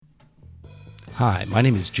Hi, my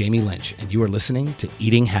name is Jamie Lynch, and you are listening to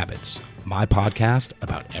Eating Habits, my podcast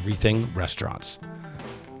about everything restaurants.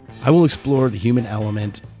 I will explore the human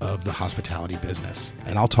element of the hospitality business,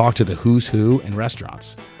 and I'll talk to the who's who in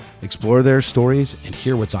restaurants, explore their stories, and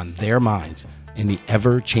hear what's on their minds in the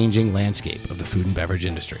ever-changing landscape of the food and beverage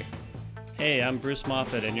industry. Hey, I'm Bruce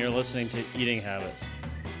Moffett, and you're listening to Eating Habits.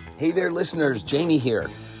 Hey there, listeners. Jamie here.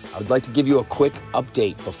 I would like to give you a quick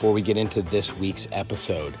update before we get into this week's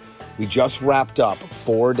episode. We just wrapped up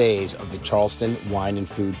 4 days of the Charleston Wine and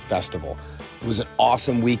Food Festival. It was an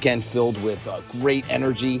awesome weekend filled with great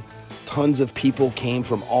energy. Tons of people came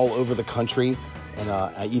from all over the country, and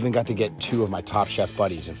I even got to get 2 of my top chef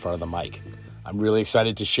buddies in front of the mic. I'm really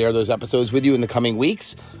excited to share those episodes with you in the coming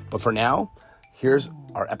weeks, but for now, here's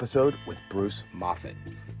our episode with Bruce Moffett.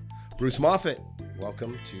 Bruce Moffett,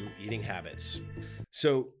 welcome to Eating Habits.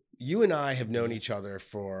 So you and I have known each other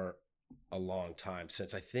for a long time,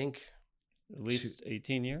 since I think At least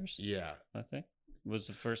 18 years? Yeah. I think. Was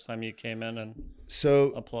the first time you came in and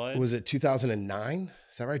applied? Was it 2009?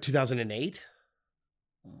 Is that right? 2008?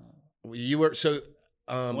 You were,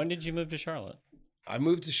 when did you move to Charlotte? I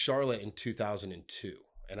moved to Charlotte in 2002,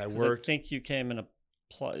 and I 'Cause worked. I think you came in a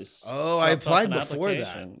place. Oh, I applied before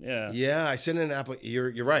that. Yeah. Yeah, I sent in an application.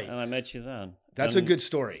 You're right. And I met you then. That's and a good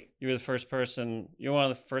story. You were the first person, you're one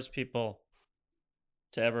of the first people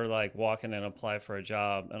to ever walk in and apply for a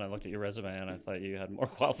job. And I looked at your resume and I thought you had more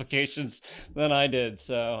qualifications than I did.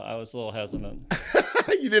 So I was a little hesitant.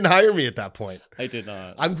 You didn't hire me at that point. I did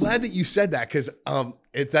not. I'm glad that you said that, because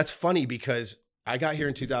that's funny, because I got here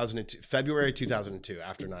in 2002, February 2002,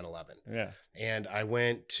 after 9/11. Yeah. And I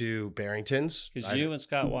went to Barrington's. Because you and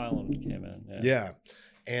Scott Weiland came in. Yeah.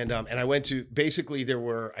 And I went to, basically there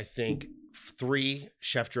were, I think, 3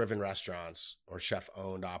 chef-driven restaurants or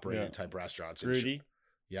chef-owned, operated type restaurants. Rudy.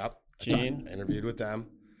 Yep. Gene. I interviewed with them.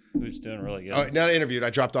 Who's doing really good. Oh, not interviewed. I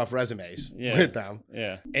dropped off resumes with them.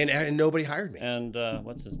 Yeah. And nobody hired me. And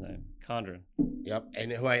what's his name? Condren. Yep.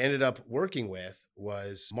 And who I ended up working with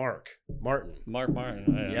was Mark Martin. Mark Martin.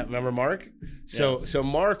 Oh, yeah. Yep. Remember Mark? So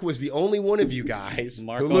Mark was the only one of you guys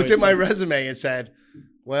Mark who looked at my resume and said,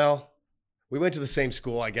 well, we went to the same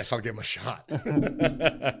school. I guess I'll give him a shot.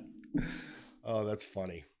 Oh, that's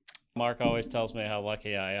funny. Mark always tells me how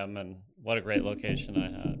lucky I am and what a great location I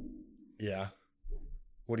had. Yeah.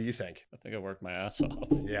 What do you think? I think I worked my ass off.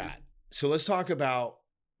 Yeah. So let's talk about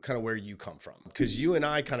kind of where you come from, because you and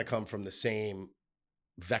I kind of come from the same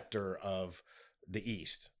vector of the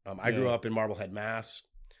East. I grew up in Marblehead, Mass,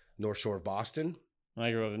 North Shore of Boston.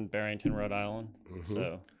 I grew up in Barrington, Rhode Island. Mm-hmm.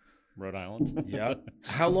 So, Rhode Island. Yeah.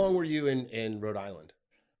 How long were you in Rhode Island?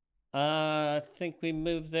 I think we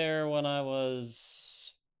moved there when I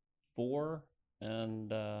was 4,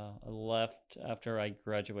 and I left after I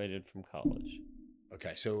graduated from college.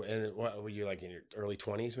 Okay, so and what were you, like in your early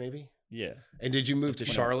 20s, maybe? Yeah. And did you move to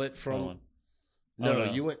Charlotte from? 21.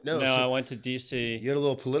 No, you went. No, I went to D.C. You had a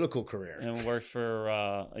little political career and worked for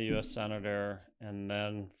a U.S. senator, and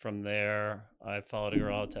then from there I followed a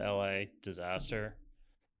girl out to L.A. Disaster.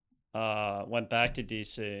 Went back to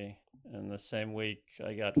D.C. and the same week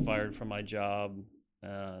I got fired from my job,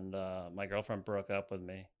 and my girlfriend broke up with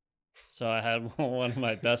me. So I had one of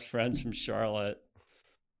my best friends from Charlotte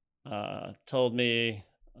told me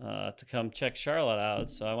to come check Charlotte out.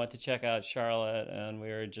 So I went to check out Charlotte, and we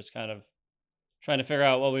were just kind of trying to figure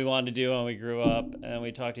out what we wanted to do when we grew up, and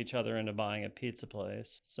we talked each other into buying a pizza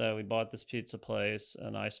place. So we bought this pizza place,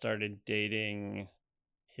 and I started dating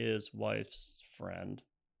his wife's friend.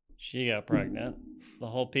 She got pregnant. The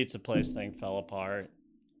whole pizza place thing fell apart.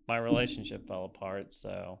 My relationship fell apart,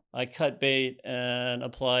 so I cut bait and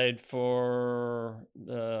applied for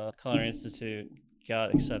the Culinary Institute,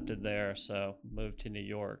 got accepted there, so moved to New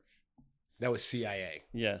York. That was CIA.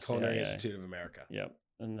 Yes, Culinary CIA. Institute of America. Yep.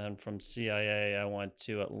 And then from CIA, I went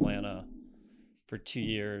to Atlanta for 2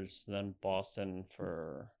 years, then Boston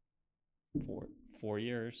for 4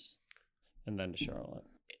 years, and then to Charlotte.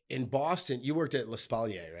 In Boston, you worked at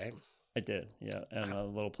L'Espalier, right? I did, yeah, and a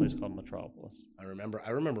little place called Metropolis. I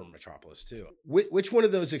remember Metropolis too. Which one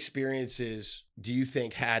of those experiences do you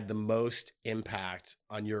think had the most impact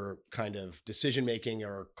on your kind of decision making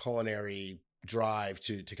or culinary drive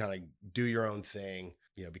to kind of do your own thing,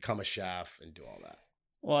 become a chef and do all that?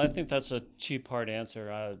 Well, I think that's a 2-part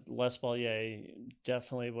answer. L'Espalier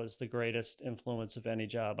definitely was the greatest influence of any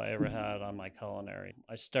job I ever had on my culinary.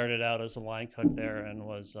 I started out as a line cook there and it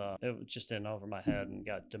was just in over my head and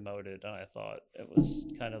got demoted. And I thought it was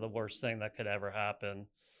kind of the worst thing that could ever happen.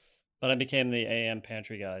 But I became the AM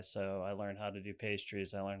pantry guy, so I learned how to do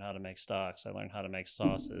pastries. I learned how to make stocks. I learned how to make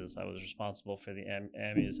sauces. I was responsible for the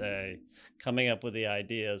amuse, coming up with the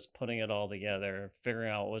ideas, putting it all together, figuring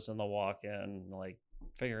out what was in the walk-in, like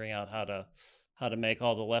figuring out how to make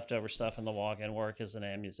all the leftover stuff in the walk-in work as an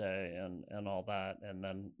amuse and all that, and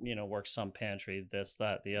then work some pantry, this,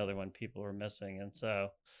 that, the other when people were missing. And so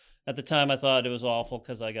at the time, I thought it was awful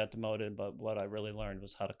because I got demoted, but what I really learned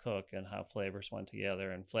was how to cook and how flavors went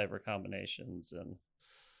together and flavor combinations.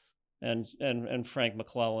 And Frank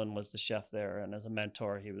McClellan was the chef there, and as a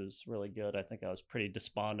mentor, he was really good. I think I was pretty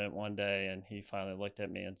despondent one day, and he finally looked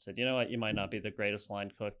at me and said, "You know what? You might not be the greatest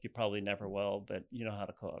line cook. You probably never will, but you know how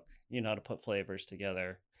to cook. You know how to put flavors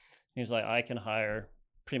together." He's like, "I can hire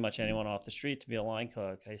pretty much anyone off the street to be a line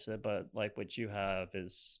cook." I said, "But like what you have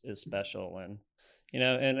is special, and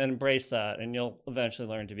and embrace that, and you'll eventually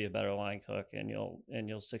learn to be a better line cook, and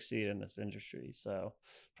you'll succeed in this industry." So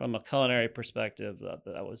from a culinary perspective,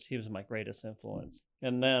 he was my greatest influence.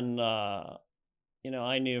 And then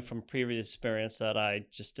I knew from previous experience that I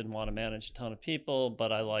just didn't want to manage a ton of people,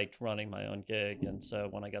 but I liked running my own gig. And so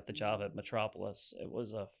when I got the job at Metropolis, it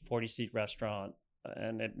was a 40-seat restaurant,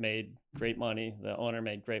 and it made great money. The owner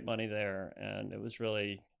made great money there, and it was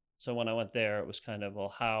really, so when I went there, it was kind of,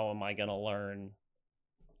 well, how am I going to learn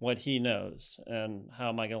what he knows, and how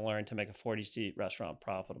am I going to learn to make a 40-seat restaurant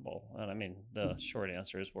profitable? And I mean, the short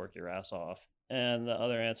answer is work your ass off. And the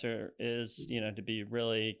other answer is, to be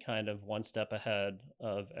really kind of one step ahead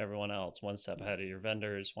of everyone else, one step ahead of your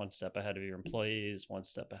vendors, one step ahead of your employees, one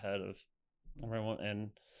step ahead of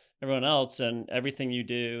everyone else. And everything you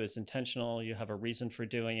do is intentional. You have a reason for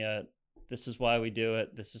doing it. This is why we do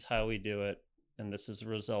it. This is how we do it. And this is the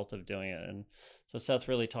result of doing it. And so Seth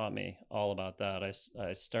really taught me all about that.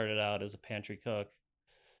 I started out as a pantry cook.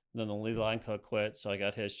 Then the lead line cook quit, so I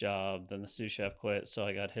got his job. Then the sous chef quit, so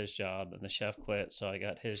I got his job. Then the chef quit, so I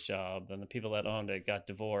got his job. Then the people that owned it got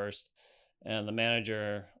divorced. And the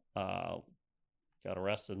manager got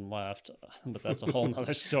arrested and left. But that's a whole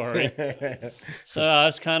nother story. So I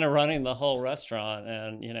was kind of running the whole restaurant.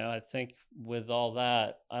 And, I think with all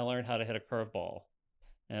that, I learned how to hit a curveball.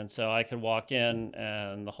 And so I could walk in,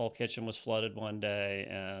 and the whole kitchen was flooded one day,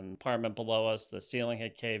 and the apartment below us, the ceiling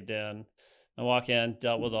had caved in. I walk in,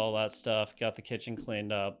 dealt with all that stuff, got the kitchen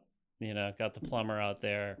cleaned up, got the plumber out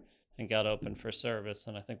there, and got open for service.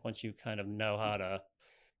 And I think once you kind of know how to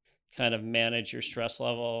kind of manage your stress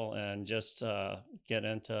level and just get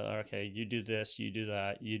into, okay, you do this, you do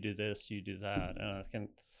that, you do this, you do that. And I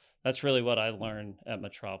think that's really what I learned at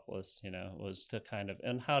Metropolis, was to kind of,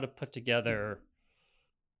 and how to put together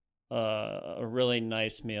a really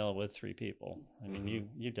nice meal with 3 people. I mean,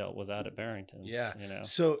 you dealt with that at Barrington. Yeah.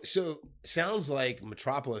 So sounds like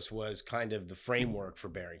Metropolis was kind of the framework for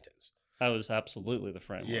Barrington's. That was absolutely the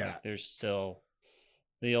framework. Yeah. There's still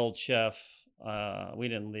the old chef. We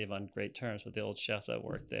didn't leave on great terms with the old chef that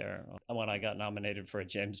worked there. When I got nominated for a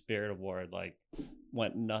James Beard Award,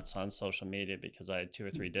 went nuts on social media because I had 2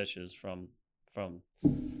 or 3 dishes from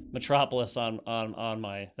Metropolis on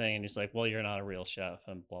my thing, and he's like, "Well, you're not a real chef,"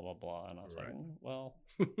 and blah blah blah. And I was like, "Well,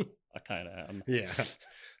 I kind of am." Yeah,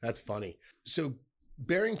 that's funny. So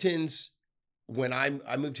Barrington's, when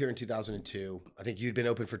I moved here in 2002, I think you'd been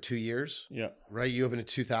open for 2 years. Yeah. Right. You opened in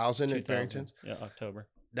 2000 at Barrington's. Yeah, October.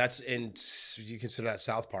 That's in, you consider that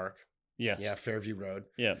South Park? Yes. Yeah, Fairview Road.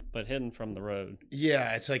 Yeah, but hidden from the road.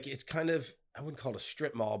 Yeah, it's kind of, I wouldn't call it a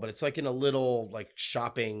strip mall, but it's in a little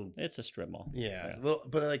shopping. It's a strip mall. Yeah. Little,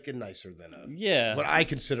 but nicer than what I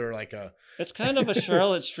consider a. It's kind of a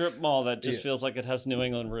Charlotte strip mall that just feels like it has New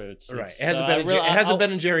England roots. Right. It has a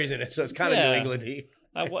Ben and Jerry's in it, so it's kind of New England-y.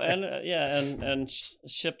 And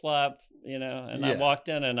shiplap, and I walked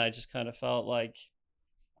in and I just kind of felt like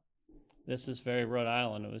this is very Rhode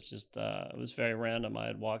Island. It was just, it was very random. I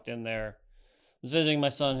had walked in there, I was visiting my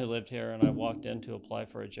son who lived here, and I walked in to apply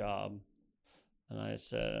for a job. And I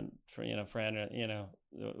said, Fran,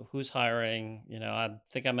 who's hiring? I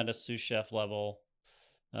think I'm at a sous chef level.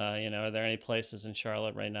 Are there any places in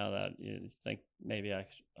Charlotte right now that you think maybe I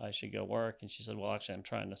should go work? And she said, well, actually, I'm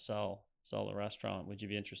trying to sell the restaurant. Would you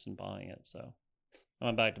be interested in buying it? So I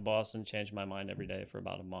went back to Boston, changed my mind every day for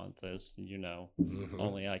about a month, as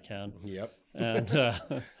only I can. Yep.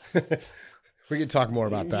 And we can talk more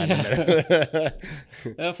about that in a minute.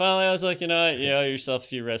 And finally, I was like, you owe yourself a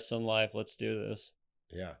few risks in life. Let's do this.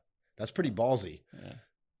 Yeah, that's pretty ballsy. Yeah.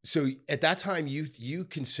 So at that time, you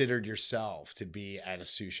considered yourself to be at a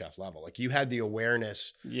sous chef level. You had the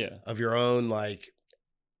awareness of your own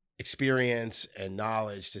experience and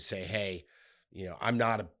knowledge to say, hey, I'm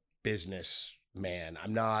not a businessman.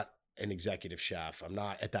 I'm not an executive chef. I'm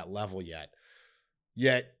not at that level yet.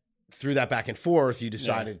 Yet through that back and forth, you Yeah.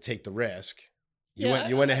 decided to take the risk. You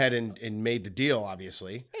Yeah, went ahead and made the deal,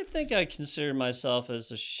 obviously. I think I consider myself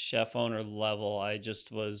as a chef owner level. I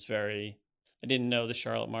just was I didn't know the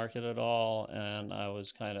Charlotte market at all, and I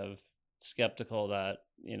was kind of skeptical that,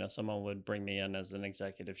 someone would bring me in as an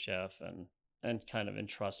executive chef and kind of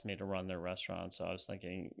entrust me to run their restaurant. So I was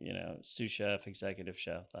thinking, sous chef, executive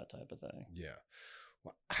chef, that type of thing.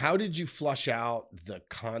 Yeah. How did you flush out the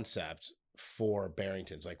concept for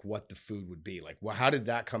Barrington's, like what the food would be? Like, how did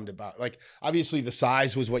that come about? Like, obviously the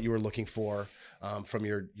size was what you were looking for from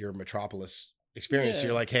your Metropolis experience. Yeah. So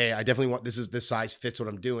you're like, hey, I definitely want this size fits what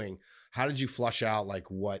I'm doing. How did you flush out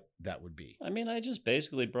like what that would be? I mean, I just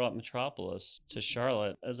basically brought Metropolis to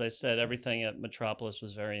Charlotte. As I said, everything at Metropolis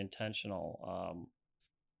was very intentional.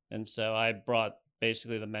 And so I brought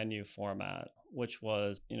basically the menu format, which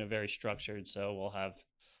was, very structured. So we'll have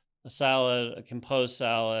a salad, a composed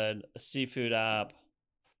salad, a seafood app,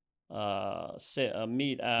 a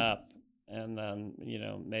meat app, and then,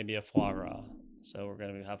 maybe a foie gras. So we're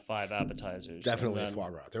going to have 5 appetizers. Definitely a foie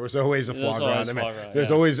gras. There was always a foie gras on the menu. There's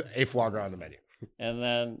yeah. always a foie gras on the menu. And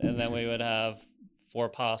then we would have 4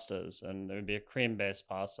 pastas, and there would be a cream-based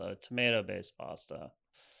pasta, a tomato-based pasta,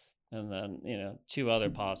 and then 2 other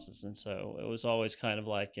pastas. And so it was always kind of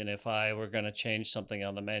like, and if I were going to change something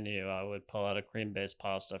on the menu, I would pull out a cream-based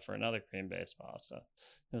pasta for another cream-based pasta.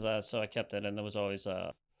 So I kept it, and there was always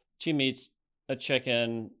 2 meats, a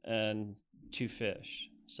chicken, and 2 fish.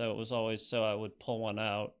 So it was always, so I would pull one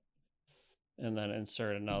out and then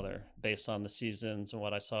insert another based on the seasons and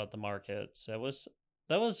what I saw at the market. So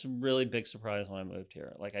that was a really big surprise when I moved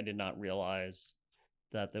here. Like, I did not realize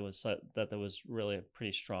that there was really a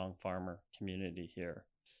pretty strong farmer community here,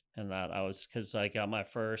 and that because I got my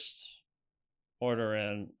first order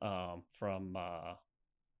in from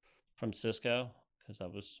Cisco, because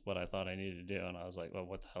that was what I thought I needed to do, and I was like, well,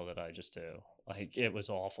 what the hell did I just do? Like, it was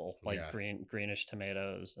awful, like greenish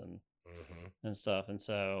tomatoes and stuff. And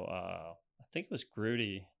so I think it was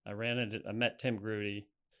Grudy. I met Tim Grudy,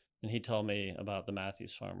 and he told me about the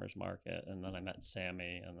Matthews Farmers Market, and then I met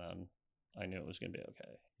Sammy, and then I knew it was going to be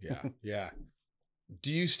okay. Yeah, yeah.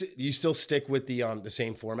 Do you still stick with the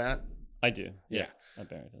same format? I do. Yeah. At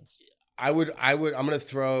Barrington's. I'm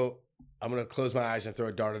gonna close my eyes and throw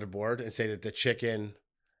a dart at a board and say that the chicken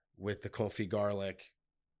with the confit garlic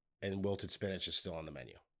and wilted spinach is still on the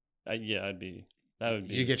menu. That would be.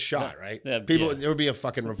 You get shot, right? There would be a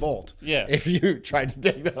fucking revolt. Yeah. If you tried to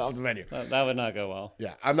take that off the menu. That would not go well.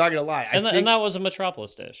 Yeah, I'm not gonna lie. And that was a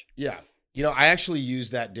Metropolis dish. Yeah. I actually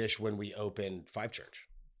used that dish when we opened Five Church.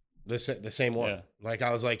 The same one. Yeah. Like,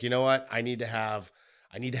 I was like, you know what? I need to have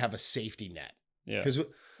a safety net. Yeah. Because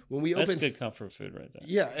when we opened, that's good comfort food right there.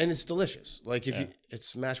 Yeah, and it's delicious. Like,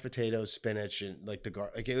 it's mashed potatoes, spinach, and like the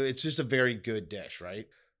garlic. Like, it's just a very good dish, right?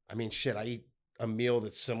 I mean, shit, I eat a meal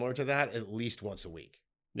that's similar to that at least once a week.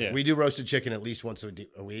 Yeah. We do roasted chicken at least once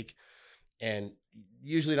a week, and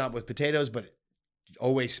usually not with potatoes, but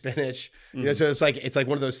always spinach. Mm-hmm. So it's like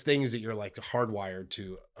one of those things that you're like hardwired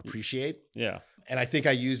to appreciate. Yeah. And I think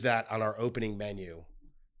I used that on our opening menu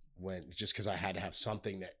just because I had to have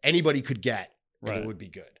something that anybody could get and it would be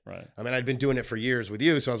good. Right. I mean, I'd been doing it for years with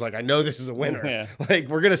you, so I was like, I know this is a winner. Yeah. Like,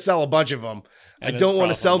 we're gonna sell a bunch of them. And I don't want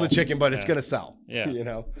to sell the profitable. chicken, but it's gonna sell.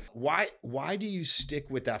 Yeah. Why do you stick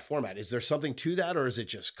with that format? Is there something to that, or is it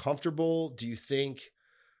just comfortable? Do you think?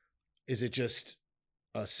 Is it just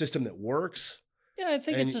a system that works? Yeah, I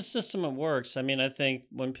think it's a system that works. I mean, I think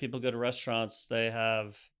when people go to restaurants, they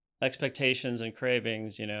have expectations and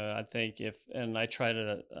cravings. I think I try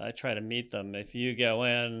to meet them. If you go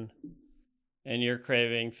in and you're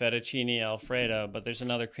craving fettuccine Alfredo, but there's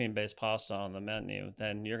another cream-based pasta on the menu,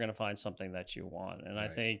 then you're going to find something that you want. And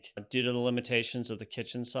Right. I think due to the limitations of the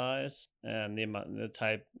kitchen size and the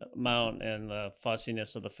amount and the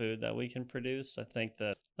fussiness of the food that we can produce, I think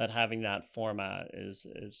that having that format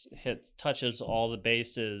touches all the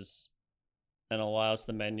bases and allows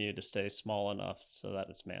the menu to stay small enough so that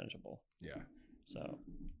it's manageable. Yeah. So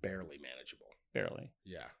Barely manageable. barely.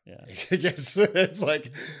 Yeah. Yeah. I guess it's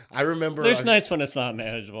like, I remember. There's nights when it's not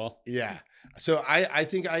manageable. Yeah. So I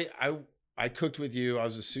think I cooked with you. I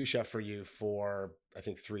was a sous chef for you for, I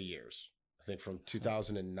think, 3 years. I think from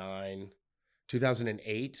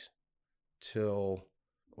 2008 till,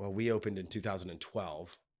 well, we opened in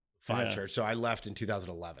 2012, Five Church. So I left in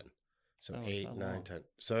 2011. So 8, 9, 10.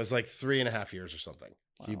 So it was like 3.5 years or something.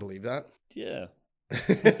 Wow. Can you believe that? Yeah.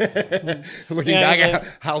 Looking back at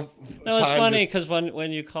how no, it's funny because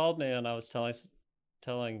when you called me and I was telling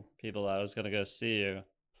people that I was going to go see you, it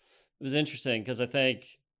was interesting because I think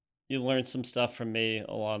you learned some stuff from me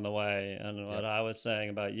along the way, and what I was saying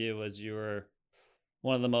about you was you were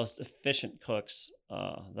one of the most efficient cooks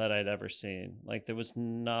that I'd ever seen. Like there was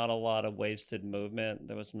not a lot of wasted movement.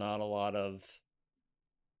 There was not a lot of,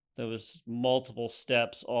 there was multiple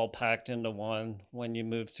steps all packed into one when you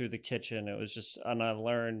moved through the kitchen. It was just, and I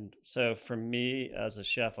learned, so for me as a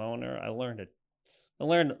chef owner, I learned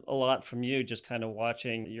a lot from you, just kind of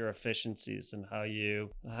watching your efficiencies and how you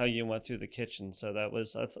went through the kitchen. So that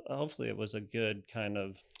was, hopefully it was a good kind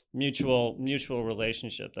of mutual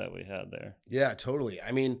relationship that we had there. Yeah, totally.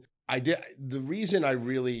 I mean, the reason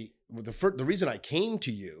I came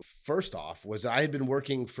to you first off was I had been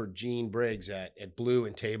working for Gene Briggs at Blue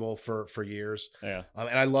and Table for years. Yeah.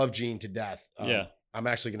 And I love Gene to death. Yeah. I'm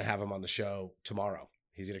actually going to have him on the show tomorrow.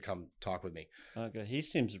 He's going to come talk with me. Okay. He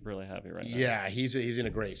seems really happy right now. Yeah, he's in a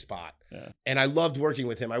great spot. Yeah. And I loved working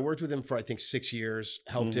with him. I worked with him for I think 6 years,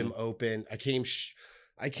 helped him open. I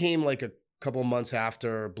came like a couple of months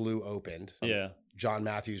after Blue opened. Yeah. John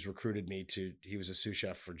Matthews recruited me he was a sous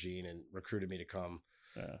chef for Gene and recruited me to come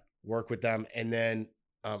work with them. And then,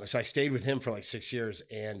 so I stayed with him for like 6 years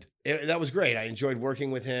and that was great. I enjoyed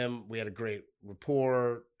working with him. We had a great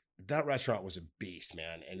rapport. That restaurant was a beast,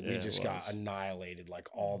 man. And we just got annihilated like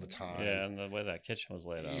all the time. Yeah. And the way that kitchen was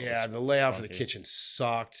laid out. Yeah. The layout for the kitchen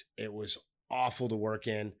sucked. It was awful to work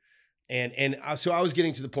in. And so I was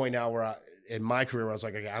getting to the point now where in my career, where I was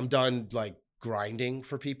like, okay, I'm done like grinding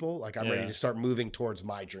for people. Like I'm ready to start moving towards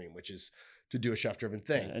my dream, which is to do a chef-driven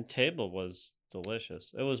thing. Yeah, and Table was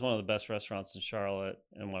delicious. It was one of the best restaurants in Charlotte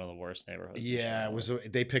and one of the worst neighborhoods. Yeah, it was.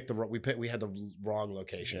 They picked we had the wrong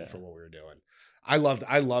location for what we were doing. I loved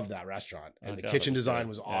that restaurant, and the kitchen design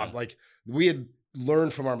was awesome. Like we had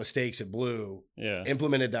learned from our mistakes at Blue,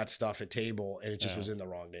 implemented that stuff at Table, and it just was in the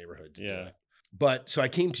wrong neighborhood. To do it. But so I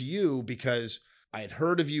came to you because I had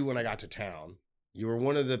heard of you when I got to town. You were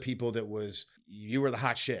one of the people you were the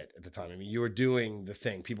hot shit at the time. I mean, you were doing the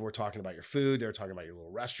thing. People were talking about your food. They were talking about your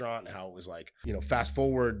little restaurant and how it was like, fast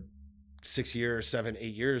forward 6 years, 7,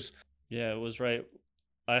 8 years. Yeah, it was right.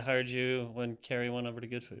 I hired you when Carrie went over to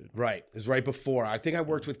Good Food. Right. It was right before. I think I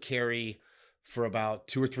worked with Carrie for about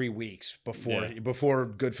 2 or 3 weeks before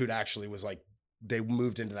Good Food actually was like, they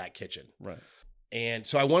moved into that kitchen. Right. And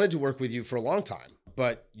so I wanted to work with you for a long time,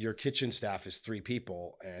 but your kitchen staff is 3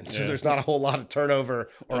 people. And so there's not a whole lot of turnover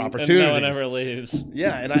or opportunities. And no one ever leaves.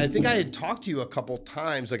 Yeah. And I think I had talked to you a couple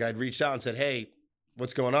times. Like I'd reached out and said, hey,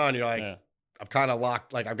 what's going on? You're like, I'm kind of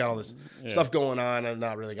locked. Like I've got all this stuff going on. I'm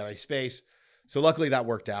not really got any space. So luckily that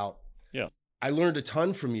worked out. Yeah. I learned a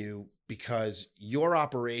ton from you because your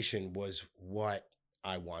operation was what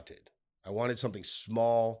I wanted. I wanted something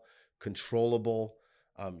small, controllable.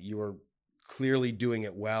 You were clearly doing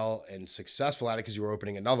it well and successful at it because you were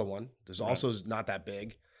opening another one. There's also not that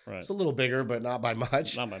big. Right. It's a little bigger, but not by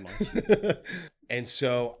much. Not by much. And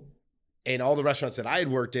so, and all the restaurants that I had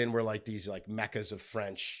worked in were like these like meccas of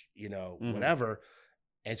French, whatever.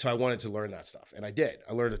 And so I wanted to learn that stuff. And I did.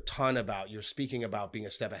 I learned a ton about, you're speaking about being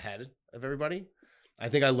a step ahead of everybody. I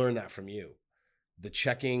think I learned that from you. The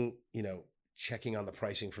checking on the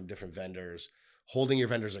pricing from different vendors, holding your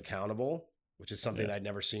vendors accountable, which is something that I'd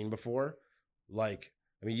never seen before. Like,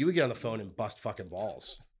 I mean, you would get on the phone and bust fucking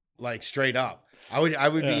balls, like straight up. I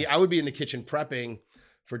would be in the kitchen prepping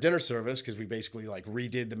for dinner service because we basically like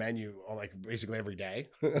redid the menu like basically every day,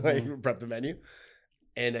 like prep the menu,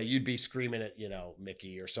 and you'd be screaming at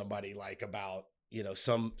Mickey or somebody like about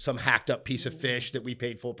some hacked up piece of fish that we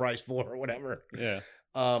paid full price for or whatever. Yeah.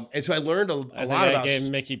 And so I learned a lot about. I gave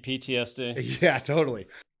Mickey PTSD. Yeah, totally.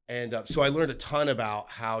 And so I learned a ton about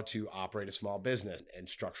how to operate a small business and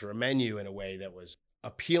structure a menu in a way that was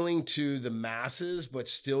appealing to the masses, but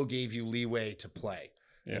still gave you leeway to play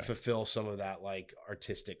and fulfill some of that like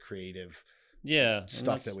artistic, creative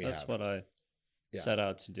stuff that we have. That's what I set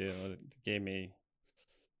out to do. It gave me,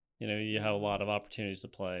 you have a lot of opportunities to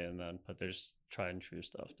play but there's tried and true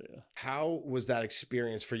stuff too. How was that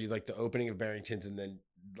experience for you? Like the opening of Barrington's and then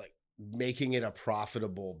like making it a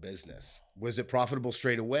profitable business? Was it profitable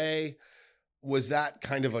straight away? Was that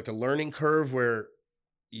kind of like a learning curve where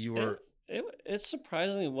you were? It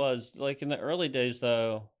surprisingly was. Like in the early days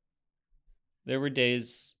though, there were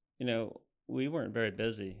days, we weren't very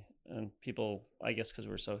busy and people, I guess because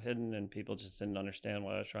we're so hidden and people just didn't understand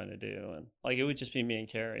what I was trying to do. And like, it would just be me and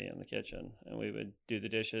Carrie in the kitchen and we would do the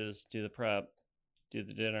dishes, do the prep, do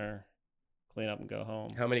the dinner, clean up and go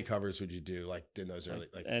home. How many covers would you do like in those early?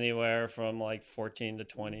 Like anywhere from like 14 to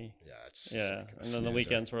 20. Yeah. And then the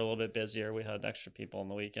weekends were a little bit busier. We had extra people on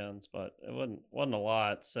the weekends, but it wasn't a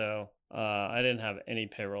lot. So I didn't have any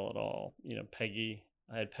payroll at all.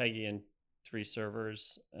 I had Peggy and 3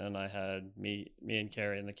 servers, and I had me and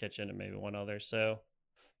Carrie in the kitchen and maybe one other. So,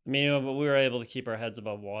 but we were able to keep our heads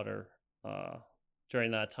above water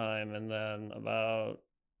during that time. And then about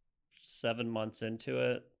 7 months into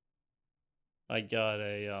it, I got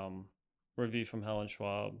a review from Helen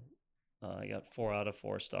Schwab. I got 4 out of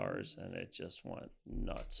 4 stars, and it just went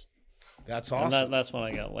nuts. That's awesome. And that's when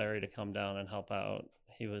I got Larry to come down and help out.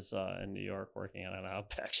 He was in New York working at an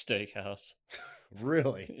Outback Steakhouse.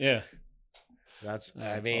 Really? Yeah. That's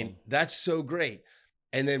that's so great.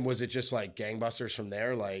 And then was it just like gangbusters from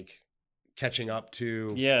there, like catching up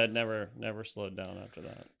to? Yeah, it never slowed down after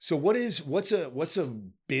that. So what's a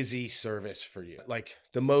busy service for you? Like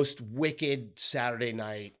the most wicked Saturday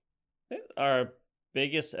night? Our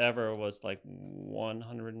biggest ever was like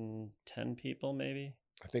 110 people, maybe.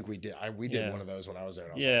 I think we did. We did one of those when I was there.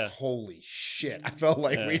 And I was like, holy shit! I felt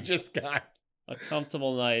like we just got a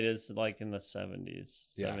comfortable night is like in the 70s,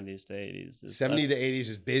 70s to 80s. 70s to 80s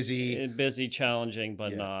is busy, challenging,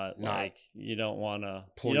 but not like you don't want to.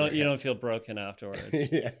 You don't feel broken afterwards.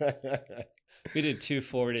 Yeah. We did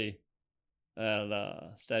 240 at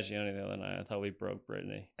Stagione the other night. I thought we broke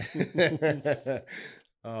Brittany.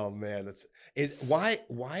 Oh man, why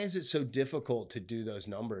is it so difficult to do those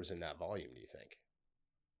numbers in that volume? Do you think?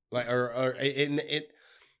 Like,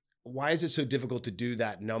 why is it so difficult to do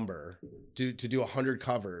that number, to do 100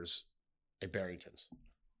 covers at Barrington's?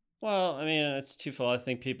 Well, I mean, it's twofold. I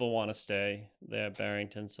think people want to stay there at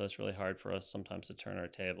Barrington, so it's really hard for us sometimes to turn our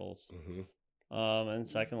tables. Mm-hmm. And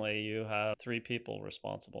secondly, you have 3 people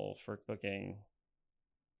responsible for cooking.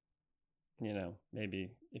 You know, maybe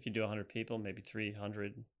if you do 100 people, maybe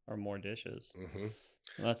 300 or more dishes. Mm-hmm.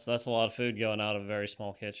 That's a lot of food going out of a very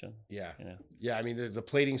small kitchen. Yeah. You know? Yeah. I mean, the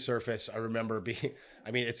plating surface, I remember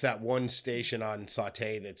it's that one station on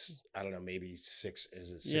Sauté that's, I don't know, maybe 6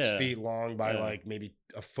 feet long by like maybe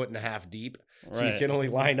 1.5 feet deep. So you can only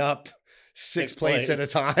line up 6 plates at a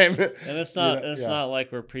time. And it's not, it's not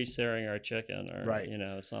like we're pre-searing our chicken or, right. You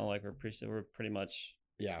know, it's not like we're pretty much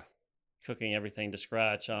cooking everything to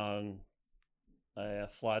scratch on a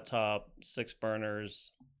flat top, 6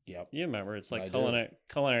 burners. Yep. You remember, it's like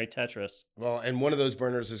culinary Tetris. Well, and one of those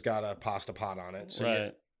burners has got a pasta pot on it.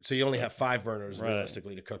 So so you only have 5 burners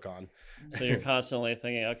realistically to cook on. So you're constantly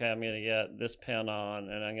thinking, okay, I'm going to get this pan on,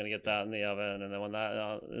 and I'm going to get that in the oven, and then when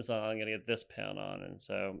that is on, I'm going to get this pan on. And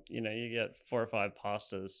so, you know, you get 4 or 5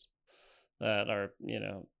 pastas that are, you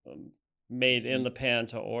know, made in the pan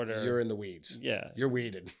to order. You're in the weeds. Yeah. You're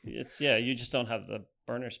weeded. You just don't have the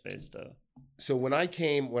burner space to. So when I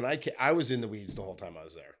came, I was in the weeds the whole time I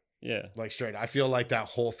was there. Yeah. Like straight. I feel like that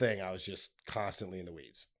whole thing, I was just constantly in the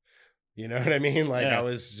weeds. You know what I mean? Like I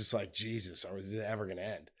was just like, Jesus, is it ever going to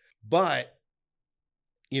end? But,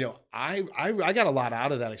 you know, I got a lot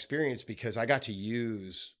out of that experience because I got to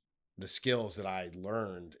use the skills that I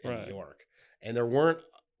learned in New York. And there weren't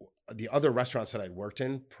the other restaurants that I'd worked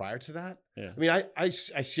in prior to that. Yeah. I mean, I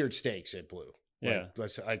seared steaks at Blue.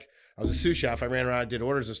 Like I was a sous chef. I ran around, did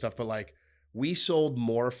orders and stuff, but like we sold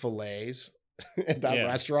more fillets at that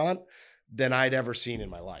restaurant than I'd ever seen in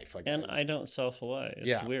my life. Like, and I don't sell filet.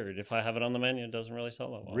 It's weird. If I have it on the menu, it doesn't really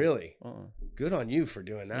sell that well. Really? Good on you for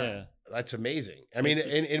doing that. Yeah. That's amazing. I mean,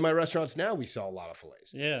 in my restaurants now, we sell a lot of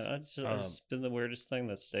fillets. Yeah. It's been the weirdest thing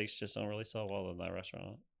that steaks just don't really sell well in that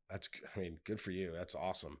restaurant. Good for you. That's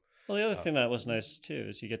awesome. Well, the other thing that was nice too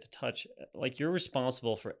is you get to touch, like you're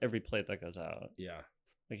responsible for every plate that goes out. Yeah.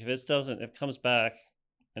 Like if it comes back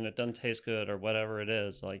and it doesn't taste good or whatever it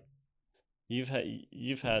is, like you've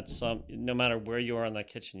had some, no matter where you are in that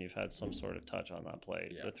kitchen, you've had some sort of touch on that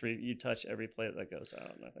plate. Yeah. You touch every plate that goes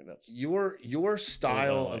out, and I think that's your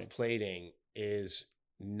style of plating is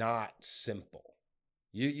not simple.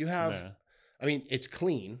 You have, I mean, it's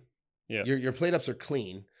clean. Yeah. Your plate ups are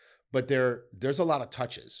clean, but there's a lot of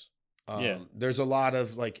touches. There's a lot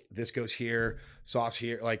of like, this goes here, sauce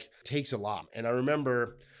here, like takes a lot. And I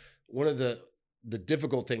remember one of the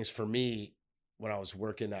difficult things for me when I was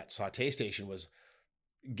working that Sauté station was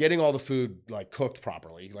getting all the food like cooked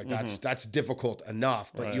properly. Like that's difficult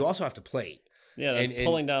enough, but you also have to plate. Yeah. And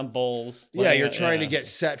pulling down bowls. You're trying to get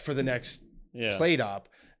set for the next plate up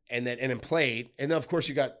and then plate. And then of course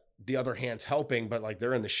you got the other hands helping, but like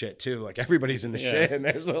they're in the shit too. Like everybody's in the shit, and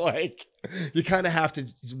there's like, you kind of have to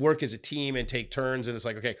work as a team and take turns. And it's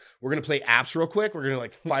like, okay, we're going to play apps real quick. We're going to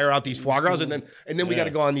like fire out these foie gras and then we got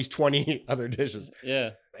to go on these 20 other dishes.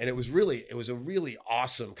 Yeah. And it was a really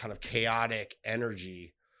awesome kind of chaotic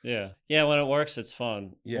energy. Yeah. Yeah. When it works, it's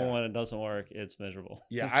fun. Yeah. When it doesn't work, it's miserable.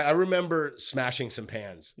 Yeah. I remember smashing some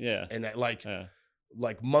pans. Yeah. And that like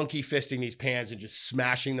monkey fisting these pans and just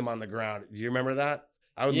smashing them on the ground. Do you remember that?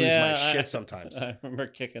 I would lose my shit sometimes. I remember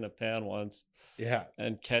kicking a pan once. Yeah.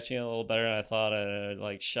 And catching it a little better, and I thought I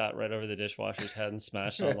like shot right over the dishwasher's head and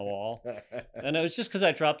smashed it on the wall. And it was just because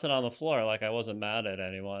I dropped it on the floor. Like I wasn't mad at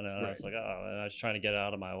anyone, and I was like, oh, and I was trying to get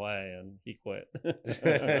out of my way, and he quit.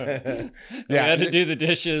 I had to do the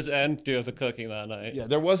dishes and do the cooking that night. Yeah,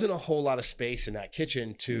 there wasn't a whole lot of space in that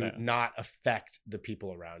kitchen to not affect the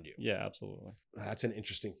people around you. Yeah, absolutely. That's an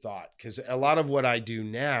interesting thought, because a lot of what I do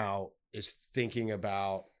now is thinking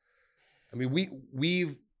about. I mean,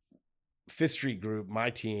 we've. Fifth Street Group, my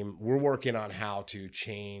team, we're working on how to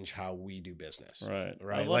change how we do business. Right.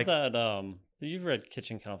 Right. I love that. You've read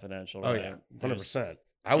Kitchen Confidential, right? Oh yeah, 100%.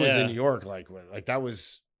 I was in New York, like that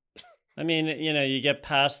was. I mean, you get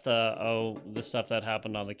past the stuff that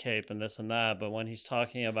happened on the Cape and this and that, but when he's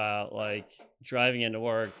talking about like driving into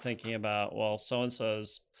work, thinking about, well, so and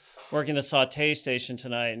so's working the saute station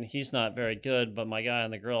tonight, and he's not very good, but my guy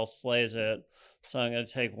on the grill slays it. So I'm going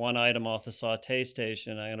to take one item off the saute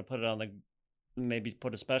station. I'm going to put it on maybe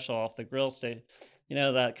put a special off the grill station.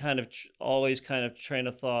 That kind of always kind of train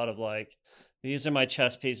of thought of like, these are my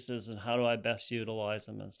chess pieces and how do I best utilize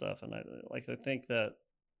them and stuff. And I think that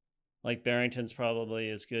like Barrington's probably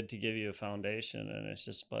is good to give you a foundation, and it's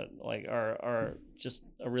just, but like our just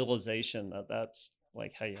a realization that that's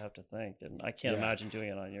like how you have to think. And I can't imagine doing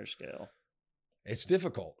it on your scale. It's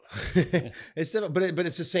difficult. It's difficult, but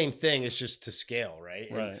it's the same thing. It's just to scale, right?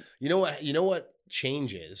 Right. And you know what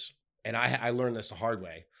changes, and I learned this the hard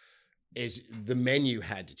way, is the menu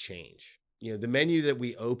had to change. The menu that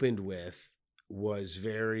we opened with was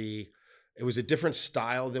it was a different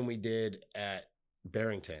style than we did at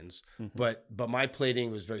Barrington's, but my plating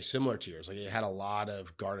was very similar to yours. Like it had a lot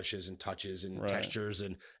of garnishes and touches and textures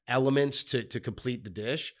and elements to complete the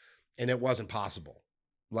dish, and it wasn't possible.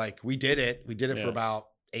 Like we did it for about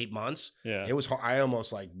 8 months. Yeah. It was hard. I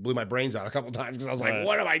almost like blew my brains out a couple of times because I was like,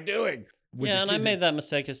 what am I doing? I made that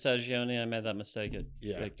mistake at Stagione. I made that mistake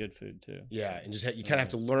at Good Food too. Yeah. And just you kind of have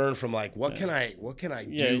to learn from like, what can I do?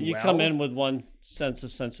 Yeah. You come in with one sense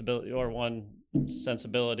of sensibility or one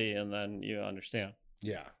sensibility, and then you understand.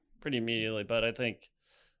 Yeah. Pretty immediately. But I think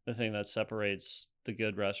the thing that separates the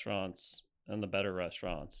good restaurants and the better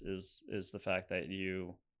restaurants is the fact that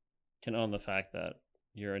you can own the fact that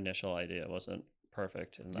your initial idea wasn't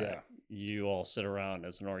perfect, and that you all sit around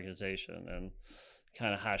as an organization and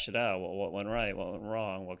kind of hash it out. Well, what went right? What went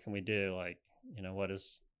wrong? What can we do? Like,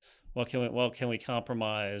 what can we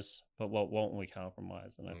compromise, but what won't we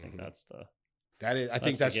compromise? And I think that's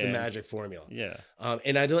the magic formula. Yeah.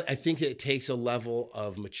 And I think it takes a level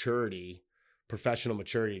of maturity, professional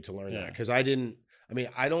maturity, to learn that. Because I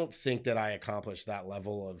don't think that I accomplished that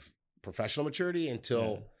level of professional maturity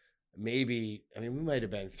until maybe, we might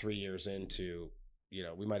have been 3 years into,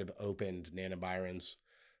 we might have opened Nana Byron's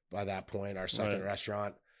by that point, our second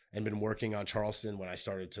restaurant, and been working on Charleston when I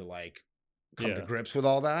started to like come to grips with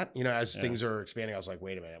all that. As things are expanding, I was like,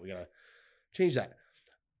 wait a minute, we got to change that.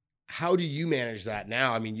 How do you manage that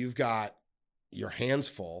now? You've got your hands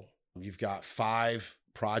full. You've got 5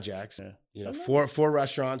 projects, four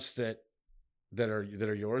restaurants that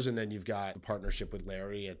are yours, and then you've got a partnership with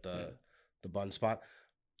Larry at the Bun Spot.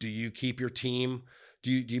 Do you keep your team?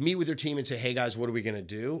 Do you meet with your team and say, hey guys, what are we going to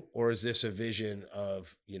do? Or is this a vision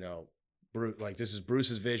of, like this is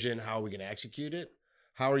Bruce's vision, how are we going to execute it?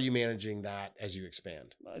 How are you managing that as you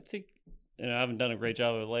expand? I think, I haven't done a great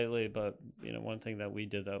job of it lately, but one thing that we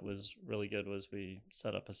did that was really good was we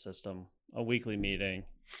set up a system, a weekly meeting.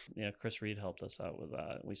 Chris Reed helped us out with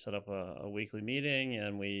that. We set up a weekly meeting,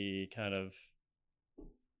 and we kind of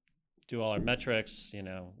do all our metrics.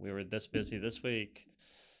 We were this busy this week,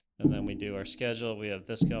 and then we do our schedule. We have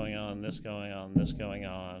this going on, this going on, this going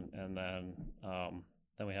on, and then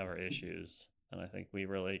we have our issues. And I think we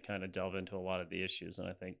really kind of delve into a lot of the issues. And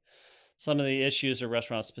I think some of the issues are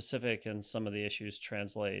restaurant specific, and some of the issues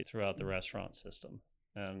translate throughout the restaurant system.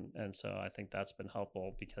 And so I think that's been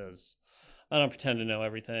helpful, because I don't pretend to know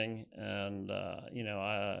everything. And,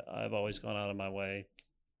 I've always gone out of my way,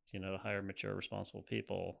 to hire mature, responsible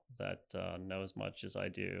people that know as much as I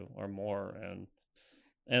do or more,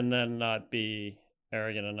 and then not be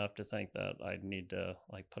arrogant enough to think that I need to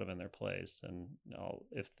like put them in their place. And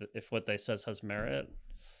if what they says has merit,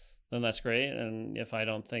 then that's great. And if I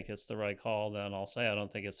don't think it's the right call, then I'll say I don't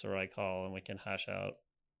think it's the right call, and we can hash out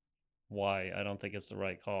why I don't think it's the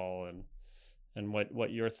right call, and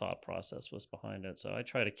what your thought process was behind it. So I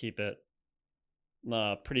try to keep it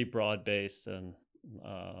pretty broad based and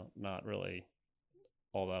not really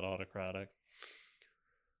all that autocratic.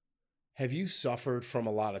 Have you suffered from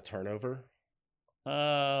a lot of turnover?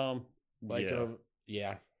 Yeah.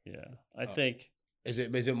 Yeah. I think Is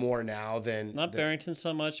it more now than Not Barrington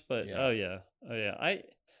so much, but Yeah. oh yeah.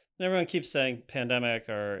 Everyone keeps saying pandemic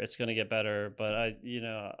or it's going to get better, but at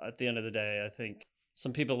the end of the day, I think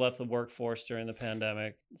some people left the workforce during the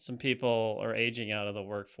pandemic. Some people are aging out of the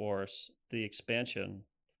workforce. The expansion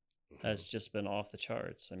has just been off the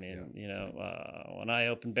charts. I mean, when I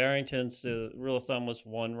opened Barrington's, the rule of thumb was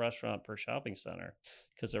one restaurant per shopping center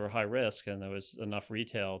because they were high risk and there was enough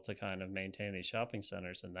retail to kind of maintain these shopping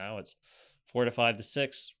centers. And now it's 4 to 5 to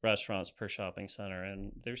 6 restaurants per shopping center,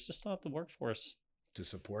 and there's just not the workforce to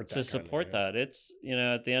support that. It's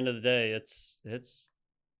at the end of the day, it's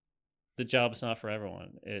the job's not for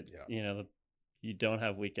everyone. You don't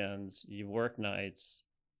have weekends, you work nights,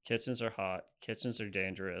 kitchens are hot, kitchens are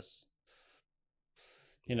dangerous.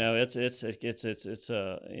 It's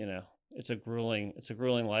a grueling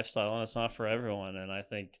lifestyle, and it's not for everyone. And I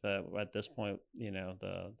think that at this point,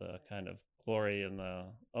 the kind of glory and the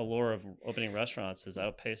allure of opening restaurants has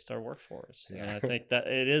outpaced our workforce. Yeah. And I think that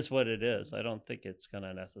it is what it is. I don't think it's going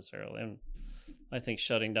to necessarily, and I think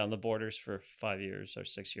shutting down the borders for 5 years or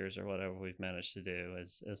 6 years or whatever we've managed to do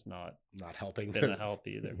is not helping been a help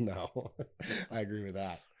either. No, I agree with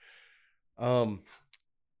that.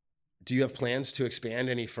 Do you have plans to expand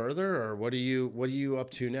any further, or what are you up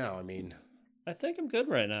to now? I mean, I think I'm good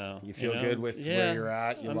right now. You feel good with where you're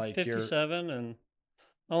at? I'm 57, and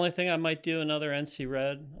the only thing I might do another NC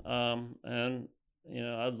Red. And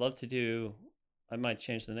I'd love to do. I might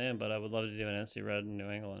change the name, but I would love to do an NC Red in New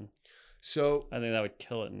England. So I think that would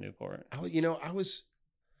kill it in Newport.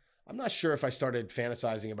 I'm not sure if I started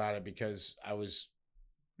fantasizing about it because I was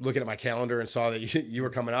looking at my calendar and saw that you were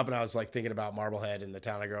coming up, and I was like thinking about Marblehead and the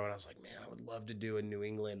town I grew up, and I was like, man, I would love to do a New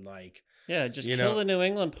England, just kill the New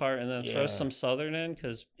England part and then throw some Southern in,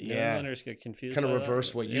 because New Englanders get confused. Kind of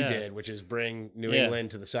reverse what you did, which is bring New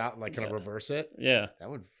England to the south and kind of reverse it. Yeah, that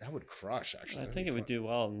would crush. Actually, I think it would do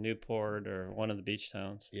well in Newport or one of the beach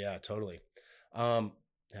towns. Yeah, totally.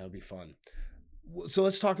 That would be fun. So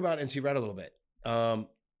let's talk about NC Red a little bit.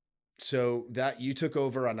 So that you took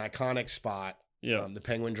over an iconic spot. Yeah, the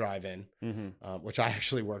Penguin Drive-In, which I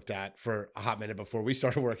actually worked at for a hot minute before we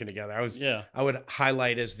started working together. I would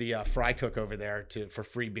highlight as the fry cook over there for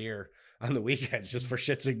free beer on the weekends, just for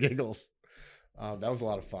shits and giggles. That was a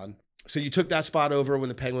lot of fun. So you took that spot over when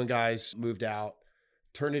the Penguin guys moved out,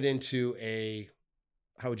 turned it into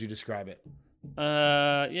how would you describe it?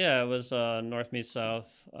 It was North meets South.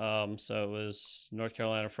 So it was North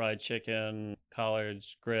Carolina fried chicken,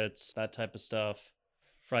 collards, grits, that type of stuff.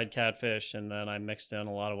 Fried catfish, and then I mixed in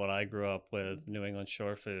a lot of what I grew up with, New England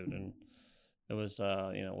shore food, and it was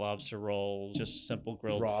lobster rolls, just simple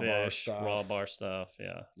grilled fish, raw bar stuff,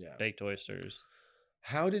 baked oysters.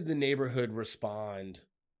 How did the neighborhood respond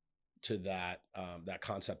to that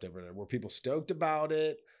concept over there? Were people stoked about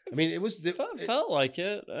it? I mean, it felt like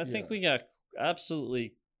it. I think we got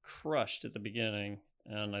absolutely crushed at the beginning,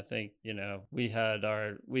 and I think we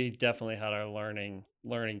definitely had our learning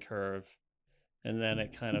curve. And then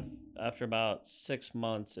it kind of, after about 6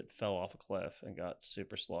 months, it fell off a cliff and got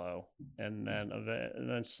super slow. And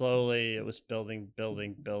then slowly it was building, and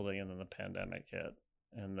then the pandemic hit.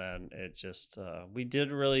 And then it just, we did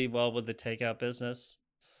really well with the takeout business.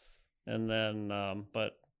 And then,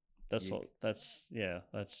 but that's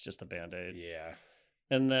just a Band-Aid. Yeah.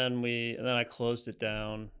 And then I closed it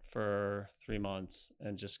down for 3 months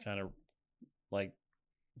and just kind of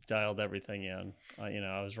dialed everything in.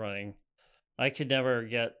 I was running. I could never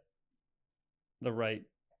get the right.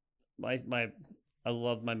 I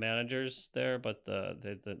love my managers there, but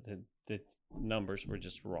the numbers were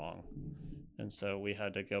just wrong, and so we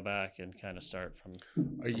had to go back and kind of start from.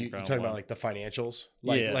 Are you talking about the financials?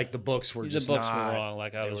 Like the books were just were wrong.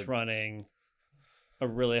 I was running a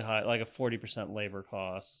really high, a 40% labor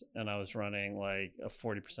cost, and I was running a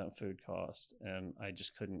 40% food cost, and I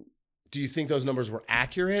just couldn't. Do you think those numbers were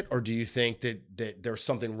accurate, or do you think that there's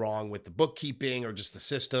something wrong with the bookkeeping or just the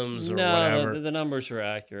systems or whatever? No, the numbers were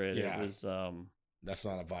accurate. Yeah. It was that's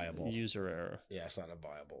not a viable user error. Yeah, it's not a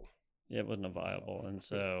viable. It wasn't a viable, and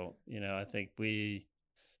so I think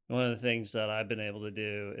one of the things that I've been able to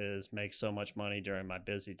do is make so much money during my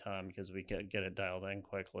busy time because we get it dialed in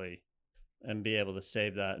quickly, and be able to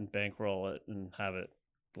save that and bankroll it and have it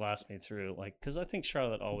blast me through, because I think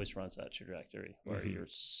Charlotte always runs that trajectory where you're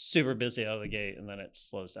super busy out of the gate and then it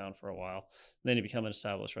slows down for a while. And then you become an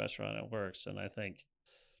established restaurant, it works. And I think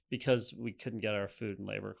because we couldn't get our food and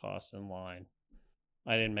labor costs in line,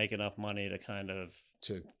 I didn't make enough money to kind of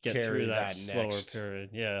get through that slower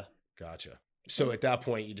period. Yeah. Gotcha. So at that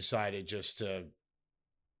point you decided just to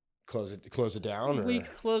close it down? Or? We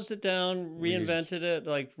closed it down, reinvented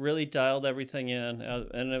it, really dialed everything in.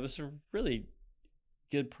 And it was a really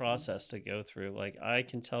good process to go through. Like I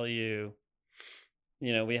can tell you,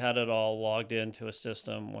 we had it all logged into a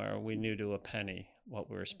system where we knew to a penny what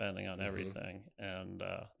we were spending on everything, and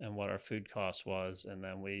what our food cost was, and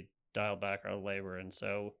then we dialed back our labor, and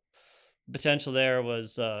so potential there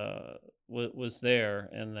was there,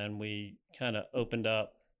 and then we kind of opened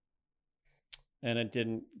up, and it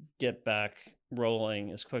didn't get back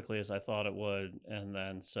rolling as quickly as I thought it would, and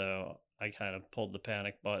then so I kind of pulled the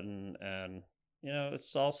panic button, and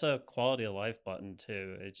it's also a quality of life button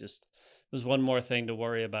too. It was one more thing to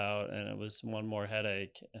worry about, and it was one more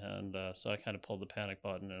headache, and so I kind of pulled the panic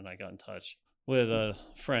button, and I got in touch with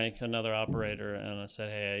Frank, another operator, and I said,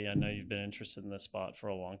 "Hey, I know you've been interested in this spot for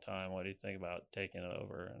a long time. What do you think about taking it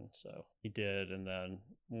over?" And so he did, and then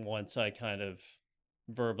once I kind of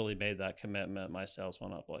verbally made that commitment, my sales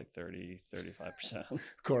went up like 35%. Of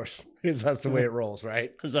course, because that's the way it rolls,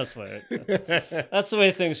 right? Because that's the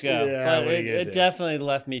way things go. Yeah, but it definitely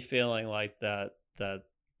left me feeling like that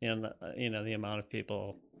the amount of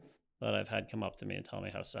people that I've had come up to me and tell me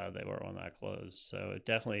how sad they were when that closed. So it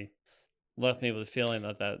definitely left me with a feeling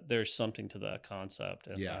that there's something to that concept,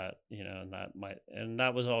 and and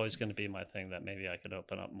that was always going to be my thing, that maybe I could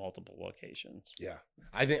open up multiple locations. Yeah.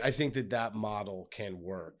 I think that model can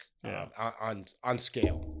work on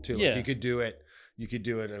scale too. Like you could do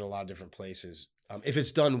it in a lot of different places. If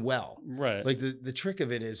it's done well, right? Like the trick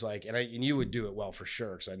of it is like, and you would do it well for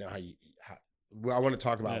sure, because I know I want to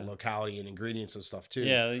talk about locality and ingredients and stuff too.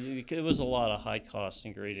 Yeah, it was a lot of high cost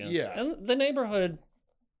ingredients. Yeah, and the neighborhood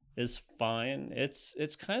is fine.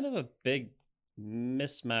 It's kind of a big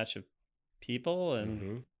mismatch of people,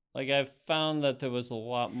 and like I've found that there was a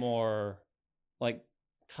lot more like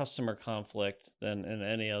customer conflict than in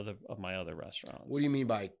any other of my other restaurants. What do you mean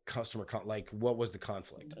by customer like what was the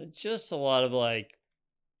conflict? Just a lot of like,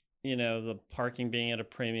 the parking being at a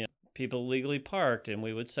premium. People legally parked, and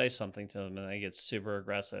we would say something to them, and they get super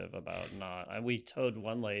aggressive about not. We towed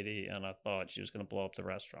one lady, and I thought she was going to blow up the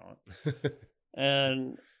restaurant.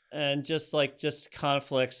 And just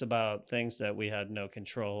conflicts about things that we had no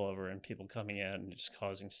control over, and people coming in and just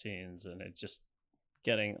causing scenes, and it just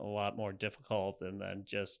getting a lot more difficult, and then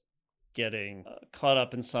just getting caught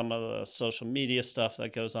up in some of the social media stuff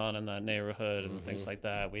that goes on in that neighborhood and things like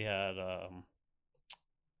that. We had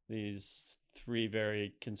these 3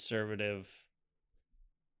 very conservative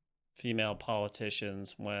female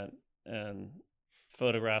politicians went and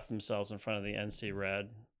photographed themselves in front of the NC Red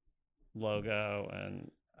logo,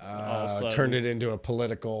 and all of a sudden, turned it into a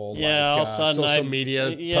political all of a sudden social media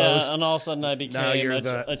post. And all of a sudden I became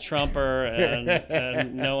a Trumper,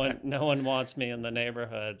 and no one wants me in the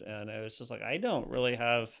neighborhood, and it was just like, I don't really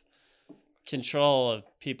have control of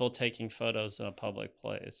people taking photos in a public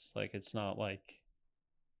place. Like, it's not like,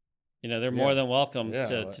 they're more than welcome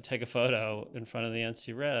to take a photo in front of the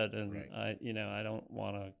NC Red, and I don't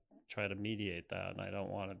want to try to mediate that, and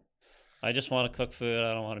I just want to cook food.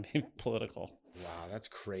 I don't want to be political. Wow, that's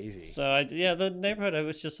crazy. So the neighborhood, I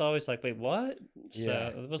was just always like, wait, what? So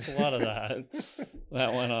there was a lot of that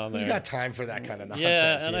went on there. Who's got time for that kind of nonsense?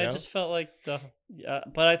 Yeah, and I just felt like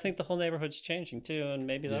but I think the whole neighborhood's changing too, and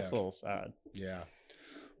maybe that's a little sad. Yeah.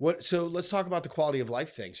 So let's talk about the quality of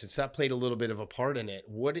life thing, since that played a little bit of a part in it.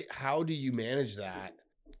 How do you manage that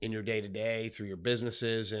in your day to day through your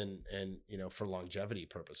businesses and for longevity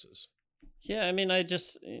purposes? Yeah,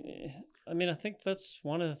 I think that's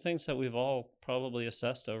one of the things that we've all probably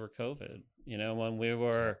assessed over COVID. When we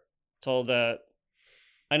were told that,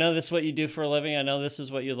 I know this is what you do for a living, I know this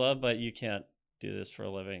is what you love, but you can't do this for a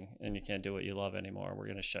living, and you can't do what you love anymore. We're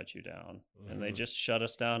going to shut you down. And they just shut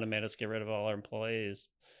us down and made us get rid of all our employees.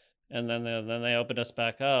 And then they opened us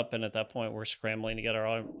back up, and at that point, we're scrambling to get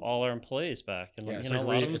all our employees back. And it's like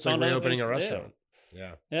reopening a restaurant.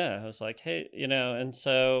 Yeah. It was like, hey, and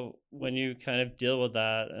so when you kind of deal with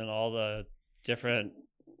that and all the different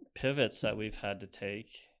pivots that we've had to take,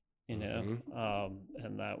 and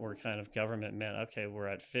that we're kind of government man. Okay, we're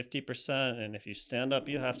at 50%, and if you stand up,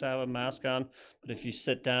 you have to have a mask on, but if you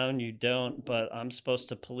sit down, you don't. But I'm supposed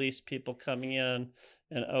to police people coming in,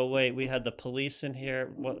 and oh wait, we had the police in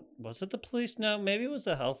here. What was it? The police? No, maybe it was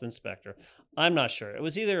the health inspector. I'm not sure. It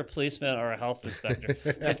was either a policeman or a health inspector.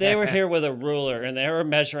 If they were here with a ruler and they were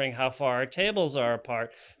measuring how far our tables are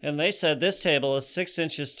apart, and they said this table is 6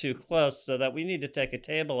 inches too close, so that we need to take a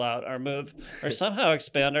table out or move or somehow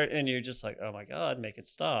expand it, and you're just like, oh my God, make it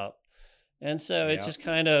stop. And so it just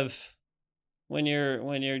kind of, when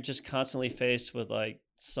you're just constantly faced with like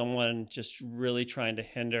someone just really trying to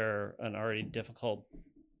hinder an already difficult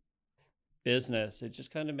business, it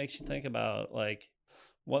just kind of makes you think about like,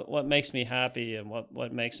 what makes me happy and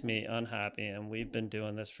what makes me unhappy. And we've been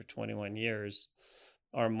doing this for 21 years,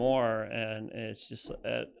 or more, and it's just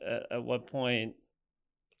at what point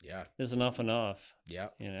is enough, Yeah.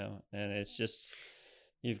 and it's just,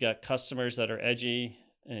 you've got customers that are edgy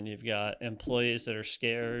and you've got employees that are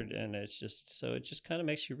scared, and it just kind of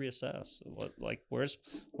makes you reassess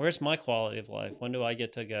where's my quality of life? When do I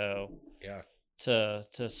get to go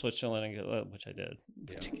to Switzerland and go, which I did,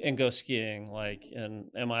 and go skiing, and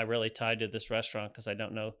am I really tied to this restaurant because I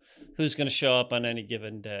don't know who's going to show up on any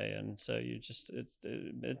given day? And so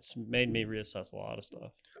it's made me reassess a lot of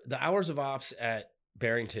stuff. The hours of ops at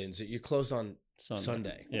Barrington's, you closed on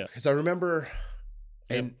Sunday. Yeah, because I remember,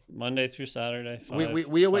 and Monday through Saturday.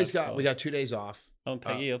 We always got 2 days off. Oh, and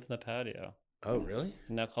Peggy opened the patio. Oh, really?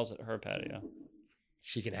 And now calls it her patio.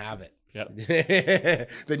 She can have it. Yep.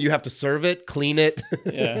 Then you have to serve it, clean it.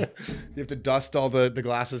 Yeah. You have to dust all the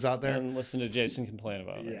glasses out there. And listen to Jason complain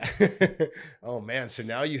about it. Yeah. Oh, man. So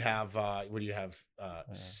now you have, what do you have?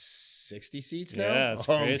 60 seats now? Yeah, it's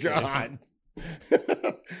crazy. God.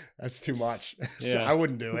 That's too much. So Yeah. I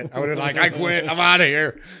wouldn't do it. I would have I quit. I'm out of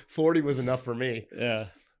here. 40 was enough for me. Yeah.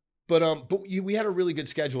 But we had a really good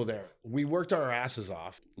schedule there. We worked our asses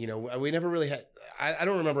off. We never really had. I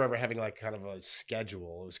don't remember ever having kind of a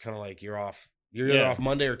schedule. It was kind of like you're off. You're either off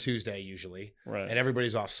Monday or Tuesday usually, right? And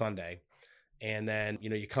everybody's off Sunday. And then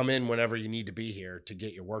you come in whenever you need to be here to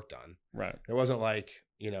get your work done. Right. It wasn't like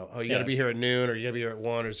you got to be here at noon or you got to be here at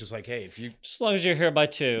 1. It's just like, hey, if you as long as you're here by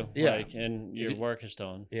 2, yeah, and your work is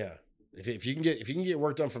done. Yeah. If you can get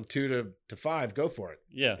work done from 2 to 5, go for it.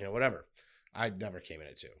 Yeah. Whatever. I never came in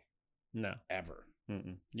at 2. No. Ever.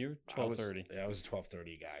 Mm-mm. You were 12:30. I was a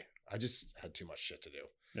 12:30 guy. I just had too much shit to do.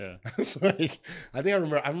 Yeah. I was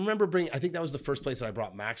I remember bringing, I think that was the first place that I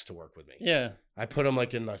brought Max to work with me. Yeah. I put him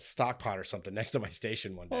in the stock pot or something next to my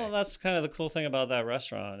station one day. Well, that's kind of the cool thing about that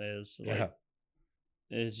restaurant is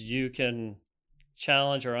you can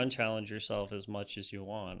challenge or unchallenge yourself as much as you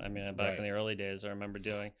want. I mean, back in the early days, I remember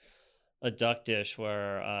doing a duck dish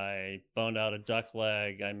where I boned out a duck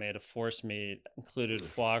leg. I made a force meat, included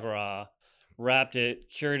foie gras, wrapped it,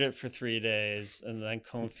 cured it for 3 days, and then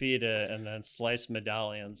confit it, and then sliced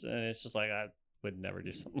medallions. And it's just I would never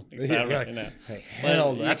do something like that right now. Hey,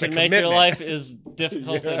 hell, that's a commitment. Make your life as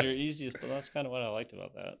difficult as your easiest, but that's kind of what I liked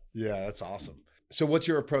about that. Yeah, that's awesome. So what's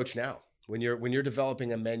your approach now? When you're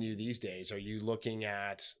developing a menu these days, are you looking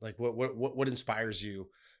at what inspires you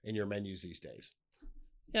in your menus these days?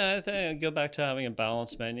 Yeah, I think I go back to having a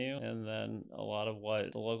balanced menu, and then a lot of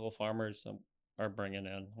what the local farmers are bringing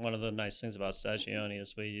in. One of the nice things about Stagioni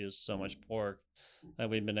is we use so much pork that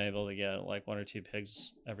we've been able to get 1 or 2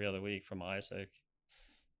 pigs every other week from Isaac.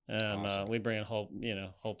 And awesome. We bring in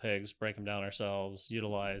whole pigs, break them down ourselves,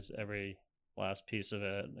 utilize every last piece of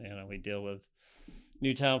it. We deal with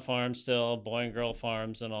Newtown Farms still, Boy and Girl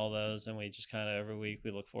Farms and all those, and we just kind of every week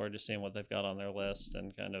we look forward to seeing what they've got on their list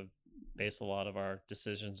and kind of base a lot of our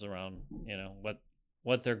decisions around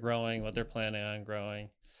what they're growing, what they're planning on growing,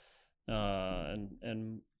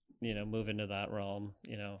 and move into that realm.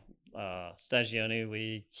 Stagioni,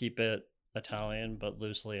 we keep it Italian but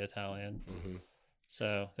loosely Italian. Mm-hmm.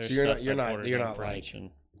 So there's you're not French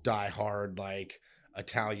die hard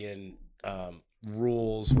Italian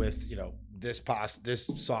rules with this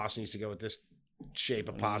sauce needs to go with this shape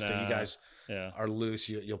of pasta. Nah, you guys are loose.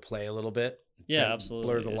 You'll play a little bit. Yeah,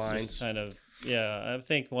 absolutely. Blur the lines. Just kind of, I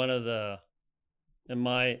think one of the, in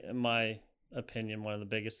my opinion, one of the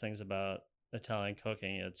biggest things about Italian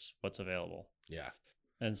cooking, it's what's available. Yeah.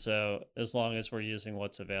 And so as long as we're using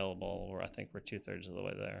what's available, I think we're 2/3 of the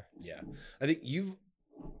way there. Yeah. I think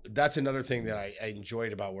that's another thing that I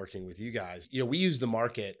enjoyed about working with you guys. We used the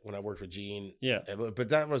market when I worked with Gene. Yeah. But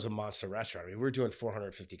that was a monster restaurant. I mean, we were doing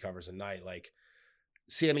 450 covers a night.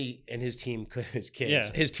 Sammy and his team, his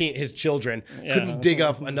kids, his children couldn't dig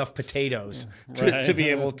up enough potatoes to be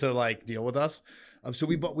able to deal with us. So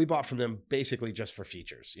we bought from them basically just for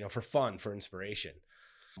features, for fun, for inspiration.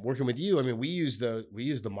 Working with you, I mean, we use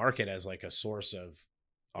the market as a source of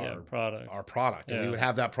our product. And we would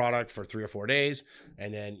have that product for 3 or 4 days.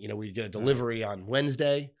 And then, we'd get a delivery on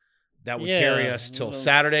Wednesday that would carry us till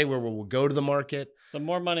Saturday where we'll go to the market. The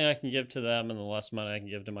more money I can give to them and the less money I can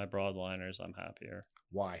give to my broadliners, I'm happier.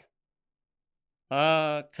 Why?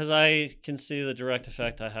 Because I can see the direct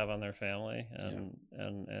effect I have on their family,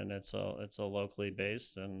 and it's a locally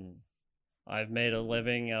based, and I've made a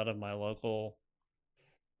living out of my local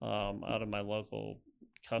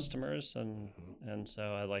customers, and so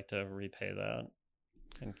I like to repay that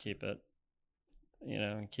and keep it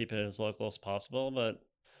as local as possible. But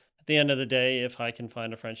at the end of the day, if I can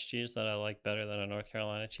find a French cheese that I like better than a North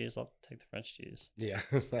Carolina cheese, I'll take the French cheese. Yeah,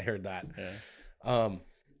 I heard that. Yeah.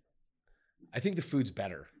 I think the food's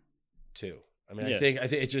better too. I mean, Yeah. I think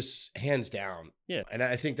it just hands down. Yeah. And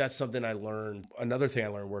I think that's something I learned. Another thing I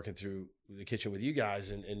learned working through the kitchen with you guys,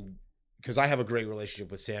 and because I have a great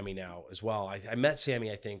relationship with Sammy now as well. I met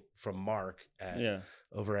Sammy, I think, from Mark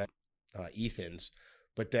over at Ethan's,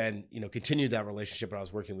 but then, continued that relationship when I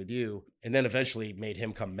was working with you, and then eventually made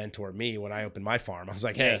him come mentor me when I opened my farm. I was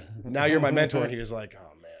like, hey, now you're my mentor. And he was like,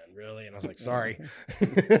 oh man, really? And I was like, sorry.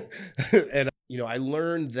 And, I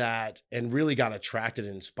learned that and really got attracted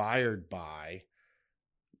and inspired by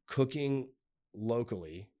cooking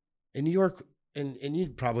locally in New York, and you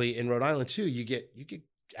probably in Rhode Island too. You get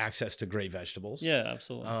access to great vegetables. Yeah,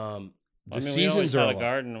 absolutely. The we seasons always are had a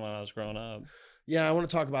garden when I was growing up. Yeah, I want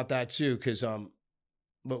to talk about that too, because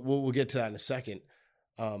but we'll get to that in a second.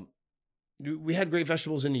 We had great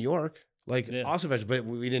vegetables in New York, awesome vegetables, but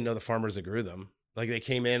we didn't know the farmers that grew them. Like they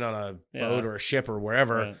came in on a boat or a ship or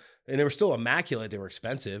wherever, and they were still immaculate. They were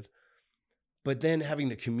expensive. But then having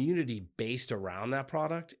the community based around that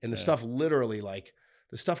product and the stuff literally like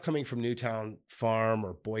the stuff coming from Newtown Farm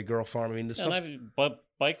or Boy Girl Farm. I mean, the stuff. I've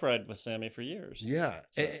bike ride with Sammy for years. Yeah.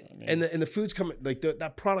 So, and the food's coming, like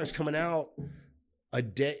that product's coming out a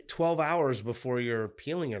day, 12 hours before you're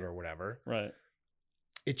peeling it or whatever. Right.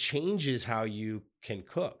 It changes how you can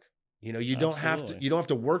cook. You don't have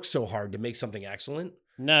to work so hard to make something excellent.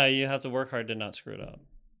 No, you have to work hard to not screw it up.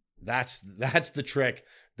 That's the trick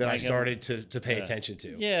that I started to pay attention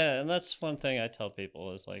to. Yeah, and that's one thing I tell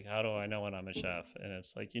people is like, how do I know when I'm a chef? And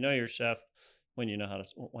it's like, you're a chef when you know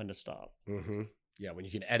when to stop. Mm-hmm. Yeah, when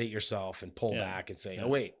you can edit yourself and pull back and say, oh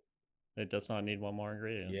wait, it does not need one more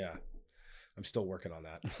ingredient. Yeah, I'm still working on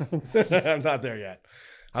that. I'm not there yet.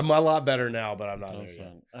 I'm a lot better now, but I'm not there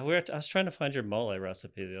yet. I was trying to find your mole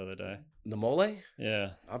recipe the other day. The mole?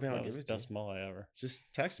 Yeah. I'll give it to you. Best mole ever. Just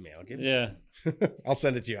text me. I'll give it to you. I'll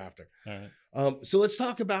send it to you after. All right. So let's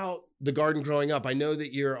talk about the garden growing up. I know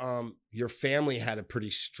that your family had a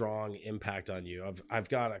pretty strong impact on you. I've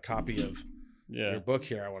got a copy of your book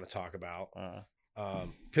here I want to talk about.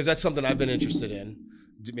 Because that's something I've been interested in.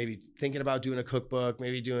 Maybe thinking about doing a cookbook,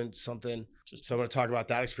 maybe doing something. So I want to talk about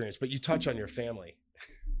that experience. But you touch on your family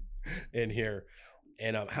in here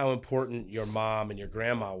and how important your mom and your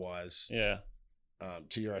grandma was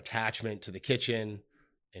to your attachment to the kitchen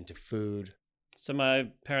and to food. So my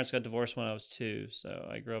parents got divorced when I was 2. So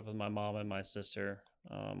I grew up with my mom and my sister.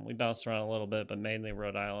 We bounced around a little bit, but mainly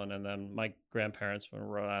Rhode Island. And then my grandparents were in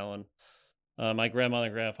Rhode Island. My grandmother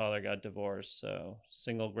and grandfather got divorced, so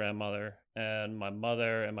single grandmother. And my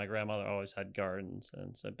mother and my grandmother always had gardens.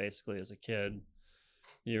 And so basically as a kid,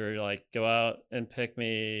 you were like, go out and pick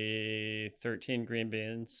me 13 green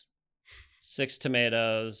beans, 6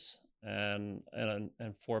 tomatoes, and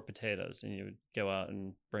 4 potatoes. And you would go out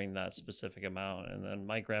and bring that specific amount. And then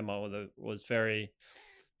my grandma was very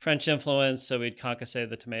French influenced, so we'd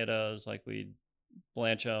concassate the tomatoes, like we'd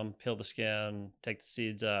blanch them, peel the skin, take the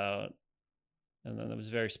seeds out. And then there was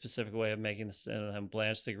a very specific way of making this, and then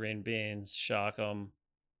blanch the green beans, shock them,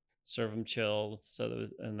 serve them chilled,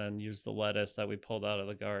 and then use the lettuce that we pulled out of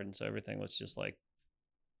the garden. So everything was just like,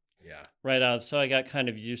 right out. So I got kind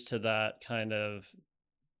of used to that kind of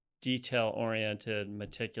detail-oriented,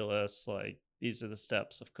 meticulous, like these are the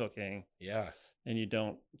steps of cooking. Yeah. And you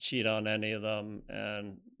don't cheat on any of them.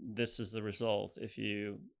 And this is the result if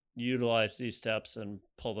you utilize these steps and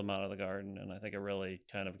pull them out of the garden. And I think I really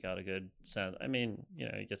kind of got a good sense. I mean, you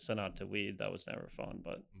get sent out to weed. That was never fun,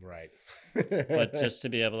 but but just to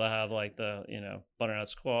be able to have like the, butternut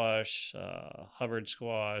squash, Hubbard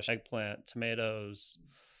squash, eggplant, tomatoes,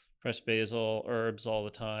 fresh basil, herbs all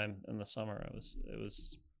the time in the summer. It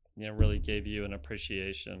was really gave you an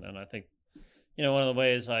appreciation. And I think, one of the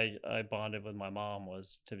ways I bonded with my mom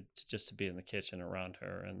was to just to be in the kitchen around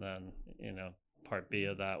her. And then, part B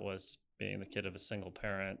of that was being the kid of a single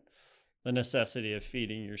parent. The necessity of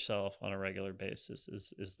feeding yourself on a regular basis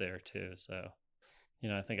is there too. So,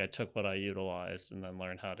 I think I took what I utilized and then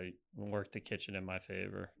learned how to work the kitchen in my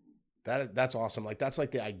favor. That's awesome. Like that's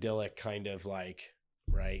like the idyllic kind of like,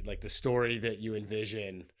 right? Like the story that you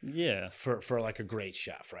envision. Yeah. For like a great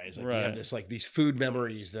chef, right? It's like you have this like these food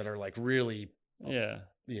memories that are like really,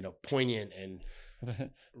 poignant and.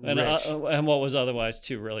 And what was otherwise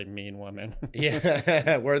 2 really mean women.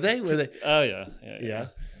 Yeah. Were they? Oh yeah.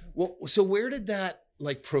 Well, so where did that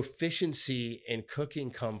like proficiency in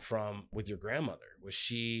cooking come from with your grandmother? Was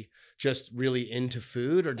she just really into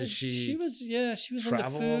food, or did she was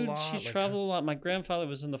travel into food. A lot? She traveled a lot. My grandfather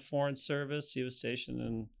was in the Foreign Service. He was stationed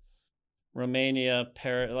in Romania,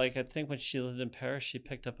 Paris. Like I think when she lived in Paris, she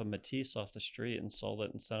picked up a Matisse off the street and sold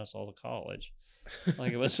it and sent us all to college.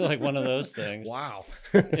 Like it was like one of those things. Wow.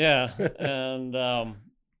 Yeah. And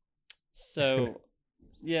so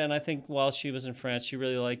Yeah, and I think while she was in France, she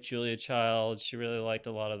really liked Julia Child. She really liked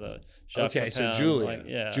a lot of the Jacques Okay, so Pepin,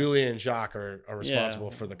 Julia, Julia and Jacques are yeah,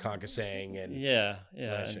 responsible for the concassing and yeah,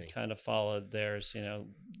 blanching. and kind of followed theirs.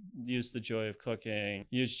 Used the joy of cooking.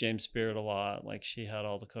 Used James Beard a lot. Like she had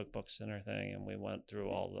all the cookbooks in her thing, and we went through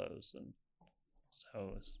all those. And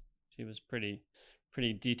so she was pretty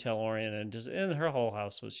detail oriented. Just and her whole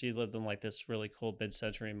house was. She lived in like this really cool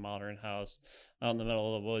mid-century modern house out in the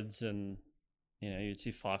middle of the woods, and you'd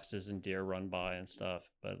see foxes and deer run by and stuff,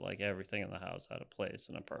 but like everything in the house had a place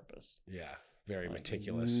and a purpose. Yeah, very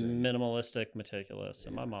meticulous. Minimalistic, meticulous.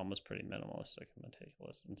 And my mom was pretty minimalistic and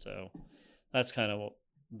meticulous. And so that's kind of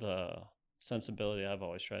the sensibility I've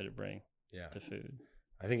always tried to bring to food.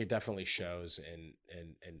 I think it definitely shows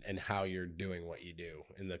in how you're doing what you do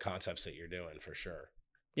and the concepts that you're doing for sure.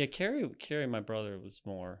 Yeah, Carrie, my brother, was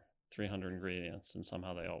more 300 ingredients and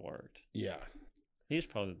somehow they all worked. Yeah. He's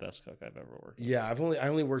probably the best cook I've ever worked with. Yeah, I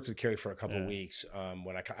only worked with Kerry for a couple of weeks.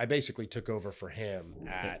 When I basically took over for him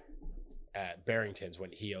at Barrington's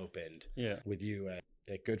when he opened. With you at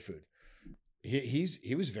Good Food.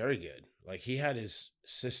 He was very good. Like he had his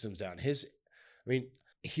systems down. I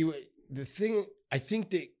think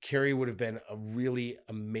that Kerry would have been a really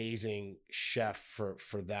amazing chef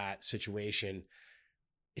for that situation.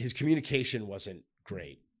 His communication wasn't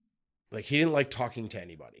great. Like he didn't like talking to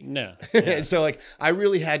anybody. No. And so like I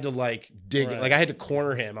really had to like dig Right. like I had to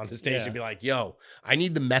corner him on the stage to be like, yo, I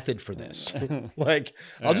need the method for this. Like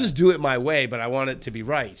Yeah. I'll just do it my way, but I want it to be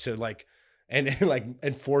right. So like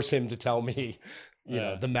and force him to tell me, you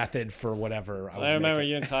know, the method for whatever I remember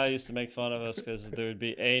you and Kyle used to make fun of us because there would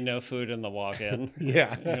be no food in the walk-in.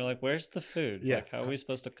 Yeah. And you're like, where's the food? Yeah. Like, how are we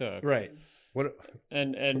supposed to cook? Right. What?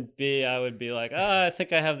 And B, I would be like, I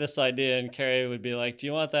think I have this idea. And Carrie would be like, do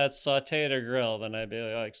you want that sauteed or grilled? And I'd be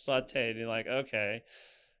like, sauteed. And you're like, okay.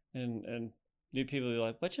 And new people would be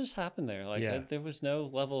like, what just happened there? Like, there was no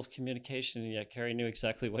level of communication, and yet Carrie knew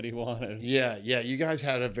exactly what he wanted. Yeah. Yeah. You guys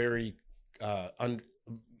had a very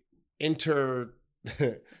inter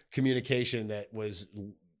communication that was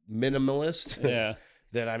minimalist. Yeah.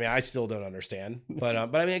 That I still don't understand, but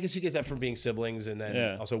I guess you get that from being siblings and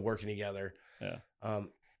then also working together. Yeah.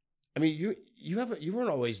 You weren't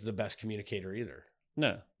always the best communicator either.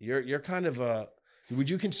 No. You're kind of would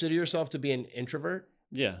you consider yourself to be an introvert?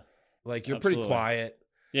 Yeah. Like you're Absolutely. pretty quiet.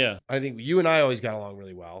 Yeah. I think you and I always got along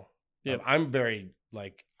really well. Yeah. I'm very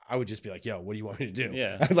like, I would just be like, yo, what do you want me to do?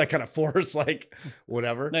 Yeah. I'd like kind of force like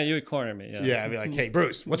whatever. No, you would corner me. Yeah. Yeah. I'd be like, hey,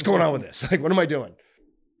 Bruce, what's going on with this? Like, what am I doing?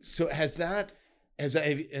 So has that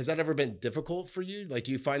ever been difficult for you? Like,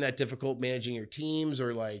 do you find that difficult managing your teams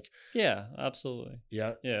or like? Yeah, absolutely.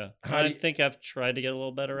 Yeah. Yeah. I think I've tried to get a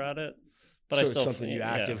little better at it, but I still, it's something you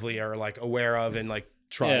actively are like aware of and like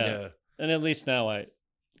trying to. And at least now I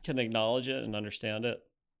can acknowledge it and understand it.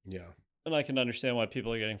 Yeah. And I can understand why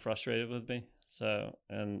people are getting frustrated with me. So,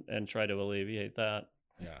 and try to alleviate that.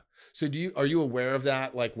 Yeah. So are you aware of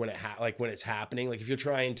that? Like when when it's happening, like if you're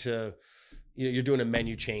trying to, you're doing a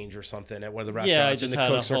menu change or something at one of the restaurants and the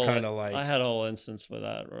cooks are kind of like. I had a whole instance with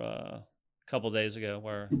that a couple of days ago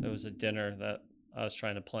where there was a dinner that I was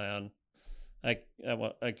trying to plan at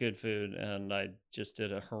Good Food, and I just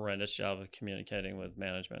did a horrendous job of communicating with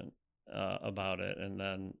management about it. And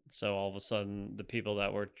then so all of a sudden the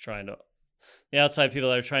outside people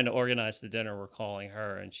that are trying to organize the dinner were calling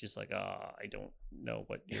her, and she's like, I don't know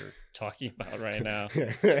what you're talking about right now.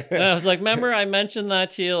 And I was like, remember I mentioned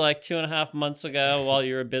that to you like 2.5 months ago while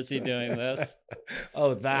you were busy doing this?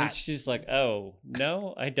 Oh, that. And she's like, oh,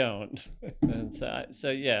 no, I don't. And so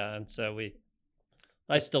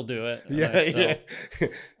I still do it. Yeah.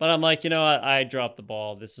 But I'm like, you know what? I dropped the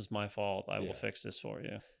ball. This is my fault. I will fix this for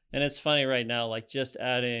you. And it's funny right now, like just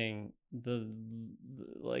adding the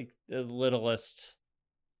littlest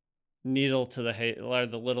needle to the hay, or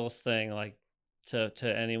the littlest thing, like to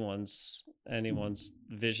anyone's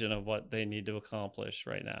vision of what they need to accomplish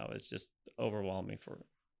right now is just overwhelming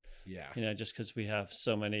just because we have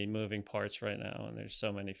so many moving parts right now, and there's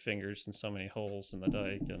so many fingers and so many holes in the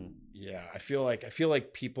dike. And I feel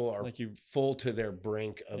like people are like full to their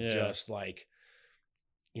brink of just like,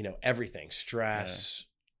 everything, stress.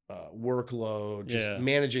 Workload, just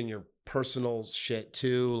managing your personal shit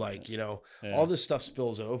too. Like, all this stuff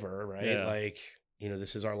spills over, right? Yeah. Like,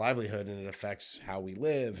 this is our livelihood and it affects how we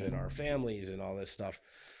live and our families and all this stuff.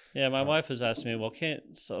 Yeah. My wife has asked me,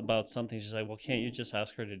 about something. She's like, well, can't you just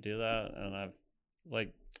ask her to do that? And I've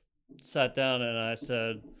like sat down and I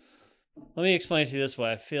said, let me explain it to you this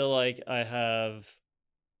way. I feel like I have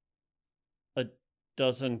a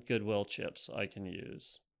dozen Goodwill chips I can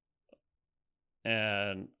use.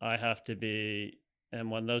 And I have to be And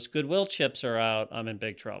when those goodwill chips are out, I'm in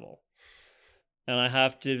big trouble. And I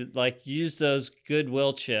have to like use those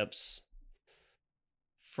goodwill chips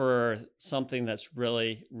for something that's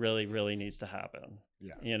really, really, really needs to happen.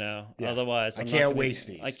 Yeah. You know, Yeah. otherwise I I'm can't not gonna, waste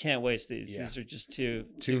these. I can't waste these. Yeah. These are just too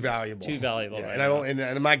valuable. Too valuable. Yeah. Right And I now. won't, and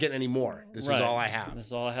I'm not getting any more. This Right. is all I have. This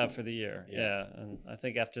is all I have for the year. Yeah. Yeah. And I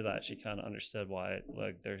think after that, she kind of understood why.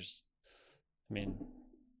 Like,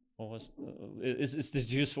 what was is the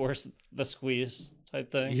juice worth the squeeze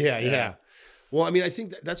type thing? Yeah. Well, I mean, I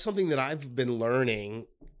think that's something that I've been learning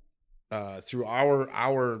through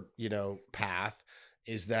our path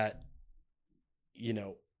is that,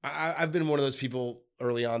 I've been one of those people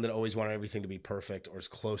early on that always wanted everything to be perfect or as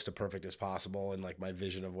close to perfect as possible. And like my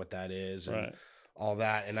vision of what that is and all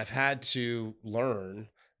that. And I've had to learn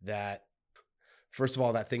that, first of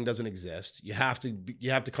all, that thing doesn't exist. You have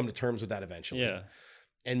to come to terms with that eventually. Yeah.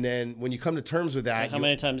 And then when you come to terms with that, how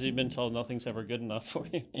many times have you been told nothing's ever good enough for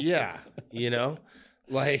you? Yeah.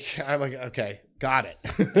 Like I'm like, okay, got it.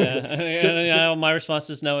 Yeah. My response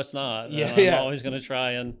is no, it's not. Yeah. I'm always going to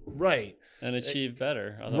try and achieve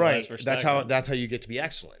better. Right. That's how you get to be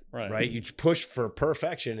excellent. Right. You push for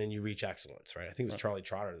perfection and you reach excellence. Right. I think it was Charlie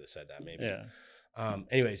Trotter that said that maybe. Yeah.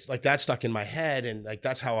 Anyways, like that stuck in my head and like,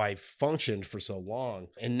 that's how I functioned for so long.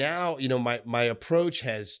 And now, my approach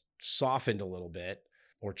has softened a little bit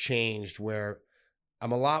or changed where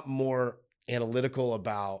I'm a lot more analytical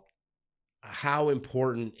about how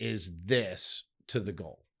important is this to the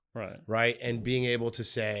goal. Right. And being able to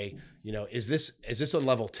say, is this a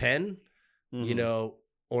level 10,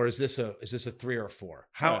 or is this a 3 or 4?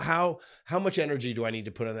 How much energy do I need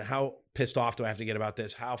to put on that? How pissed off do I have to get about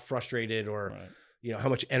this? How frustrated or, how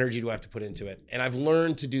much energy do I have to put into it? And I've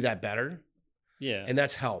learned to do that better. Yeah. And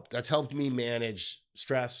that's helped. That's helped me manage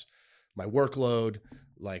stress, my workload,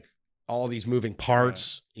 like all these moving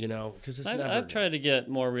parts, because I've tried to get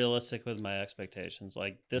more realistic with my expectations.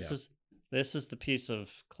 Like this is the piece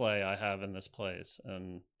of clay I have in this place.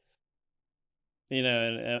 And,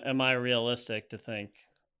 and am I realistic to think,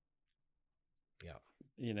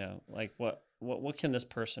 like what can this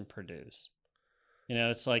person produce?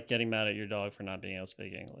 It's like getting mad at your dog for not being able to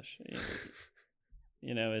speak English.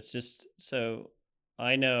 It's just, so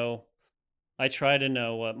I try to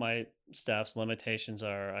know what my staff's limitations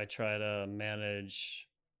are. I try to manage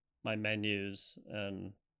my menus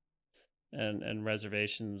and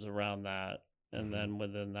reservations around that. And then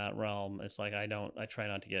within that realm, it's like I try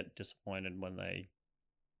not to get disappointed when they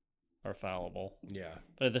are fallible. Yeah.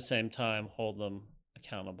 But at the same time, hold them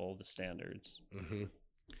accountable to standards. Mm-hmm.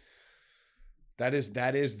 That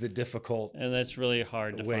is the difficult. And it's really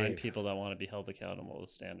hard to find people that want to be held accountable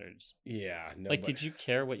to standards. Yeah. No, did you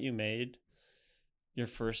care what you made your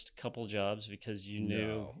first couple jobs because you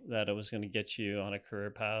knew that it was going to get you on a career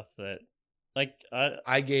path that, like,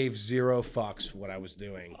 I gave zero fucks what I was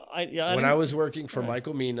doing. When I was working for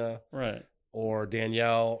Michael Mina, or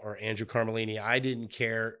Danielle or Andrew Carmelini, I didn't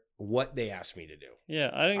care what they asked me to do. Yeah,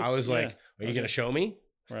 I was like, "Are you going to show me?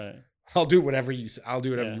 Right. I'll do whatever you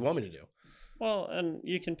want me to do." Well, and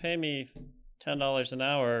you can pay me $10 an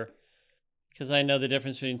hour. Because I know the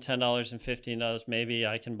difference between $10 and $15. Maybe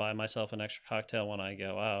I can buy myself an extra cocktail when I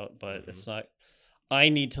go out, but it's not. I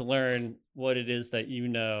need to learn what it is that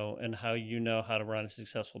and how to run a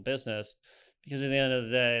successful business. Because at the end of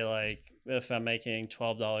the day, like if I'm making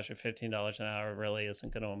 $12 or $15 an hour, it really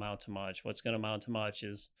isn't going to amount to much. What's going to amount to much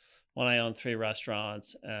is when I own 3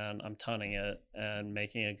 restaurants and I'm tunning it and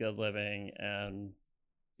making a good living and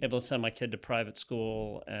able to send my kid to private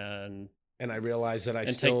school and I realize that I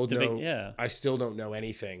still don't know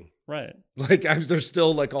anything. Right. Like there's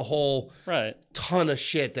still like a whole ton of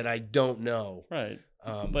shit that I don't know. Right.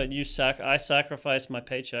 But I sacrificed my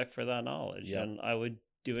paycheck for that knowledge, and I would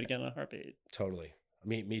do it again in a heartbeat. Totally.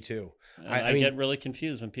 Me too. I get really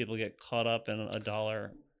confused when people get caught up in $1.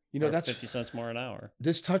 That's 50 cents more an hour.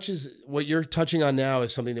 This touches what you're touching on now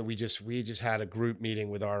is something that we just had a group meeting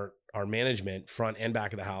with our management front and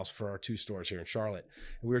back of the house for our 2 stores here in Charlotte.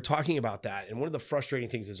 And we were talking about that. And one of the frustrating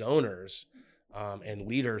things as owners and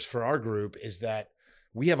leaders for our group is that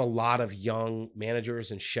we have a lot of young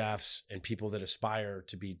managers and chefs and people that aspire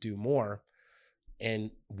to do more.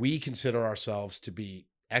 And we consider ourselves to be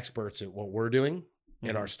experts at what we're doing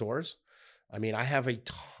in our stores. I mean, I have a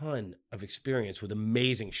ton of experience with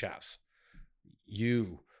amazing chefs.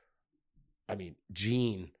 Gene,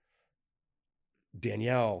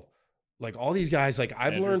 Danielle, like all these guys, like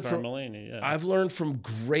I've learned from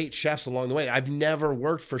great chefs along the way. I've never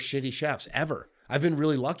worked for shitty chefs ever. I've been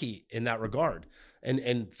really lucky in that regard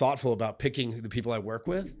and thoughtful about picking the people I work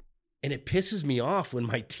with. And it pisses me off when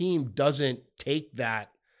my team doesn't take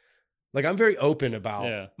that Like I'm very open about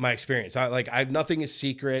Yeah. my experience. Nothing is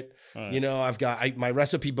secret. Right. You know, my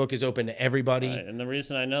recipe book is open to everybody. Right. And the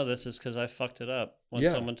reason I know this is because I fucked it up when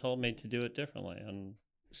someone told me to do it differently. And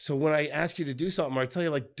so when I ask you to do something, I tell you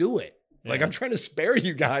like, do it. yeah. Like I'm trying to spare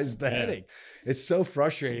you guys the headache. It's so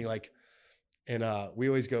frustrating. Like, and we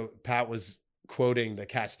always go, Pat was quoting the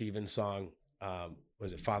Cat Stevens song.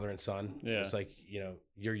 Was it Father and Son? Yeah. It's like,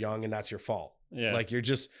 you're young and that's your fault. Yeah. Like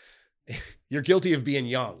you're guilty of being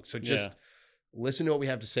young. So just listen to what we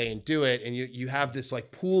have to say and do it. And you have this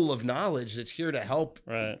like pool of knowledge that's here to help.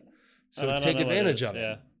 Right. So take advantage of it.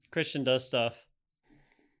 Yeah. Christian does stuff.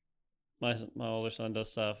 My older son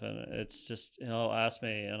does stuff, and it's just, he'll ask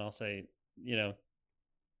me and I'll say,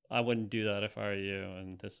 I wouldn't do that if I were you,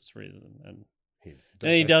 and this is the reason. And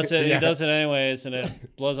he does it. He does it anyways, and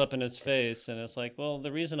it blows up in his face. And it's like, well,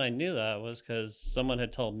 the reason I knew that was because someone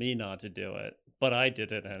had told me not to do it, but I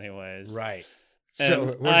did it anyways. Right. And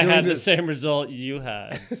so I had the same result you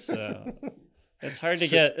had. So it's hard to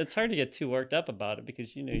get too worked up about it,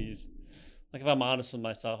 because like if I'm honest with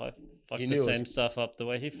myself, I fuck the same stuff up the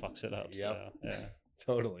way he fucks it up. Yep. So yeah.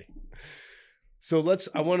 Totally. So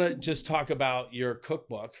I want to just talk about your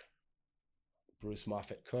cookbook, Bruce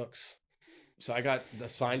Moffett Cooks. So I got the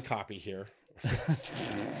signed copy here.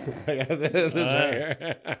 I got this right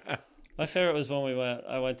here. My favorite was when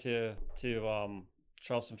I went to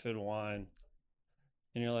Charleston Food and Wine,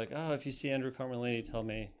 and you're like, oh, if you see Andrew Carmelini,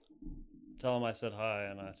 tell him I said hi.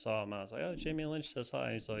 And I saw him, and I was like, oh, Jamie Lynch says hi.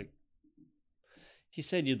 And he's like, he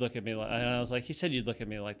said you'd look at me like, and I was like, he said you'd look at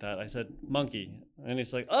me like that. I said, Monkey. And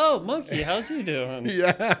he's like, oh, Monkey, how's he doing?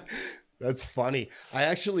 Yeah, that's funny. I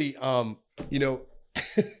actually,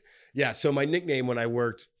 yeah, so my nickname when I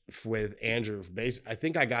worked with Andrew, I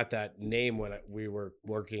think I got that name when we were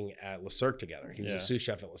working at Le Cirque together. He was a sous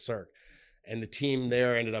chef at Le Cirque. And the team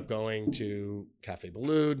there ended up going to Café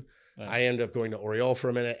Beloud. Right. I ended up going to Oriole for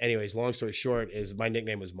a minute. Anyways, long story short is my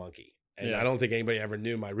nickname was Monkey. And I don't think anybody ever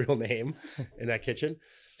knew my real name in that kitchen.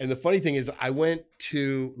 And the funny thing is I went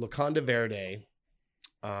to La Conda Verde.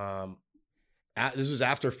 This was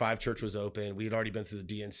after Five Church was open. We had already been through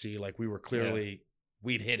the DNC. Like we were clearly,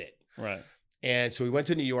 we'd hit it. Right. And so we went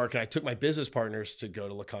to New York, and I took my business partners to go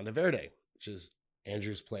to La Conda Verde, which is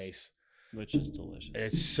Andrew's place. Which is delicious.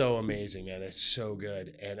 It's so amazing, man. It's so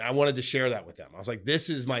good. And I wanted to share that with them. I was like,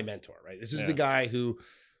 this is my mentor, right? This is the guy who,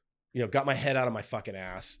 got my head out of my fucking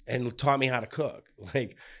ass and taught me how to cook.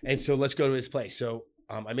 And so let's go to his place. So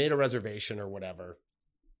I made a reservation or whatever.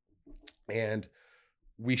 And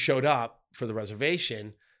we showed up for the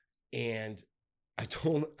reservation, and I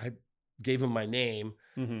gave him my name.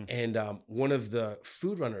 Mm-hmm. And one of the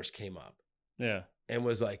food runners came up and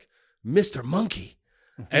was like, Mr. Monkey.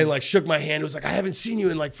 And like shook my hand. It was like, I haven't seen you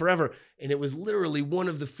in like forever. And it was literally one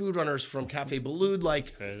of the food runners from Café Beloud,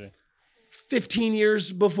 like 15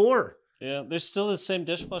 years before. Yeah, there's still the same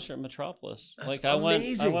dishwasher at Metropolis. That's like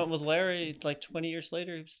amazing. I went with Larry like 20 years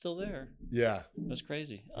later. He was still there. Yeah, it was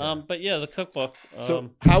crazy. But yeah, the cookbook.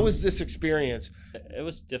 So how was this experience? It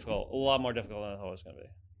was difficult, a lot more difficult than I thought it was going to be.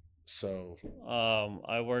 So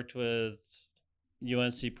I worked with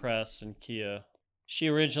UNC Press and Kia. She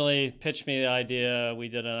originally pitched me the idea. We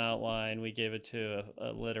did an outline. We gave it to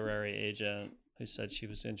a literary agent who said she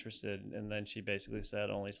was interested. And then she basically said,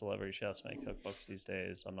 only celebrity chefs make cookbooks these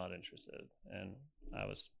days. I'm not interested. And I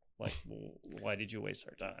was like, why did you waste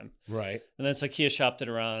our time? Right. And then so Kia shopped it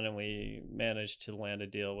around, and we managed to land a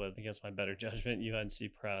deal with, against my better judgment,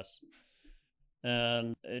 UNC Press.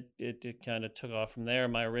 And it kind of took off from there.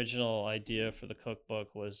 My original idea for the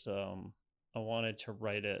cookbook was I wanted to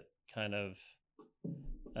write it kind of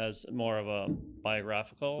as more of a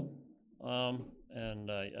biographical,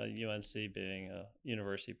 and UNC being a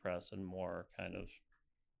university press and more kind of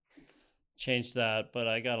changed that. But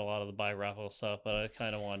I got a lot of the biographical stuff, but I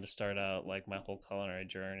kind of wanted to start out like my whole culinary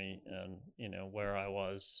journey and, where I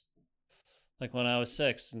was. Like when I was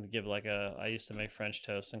 6, and give I used to make French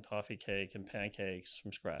toast and coffee cake and pancakes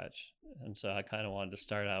from scratch. And so I kind of wanted to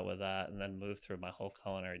start out with that and then move through my whole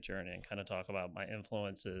culinary journey and kind of talk about my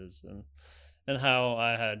influences and how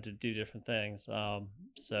I had to do different things.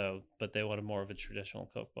 But they wanted more of a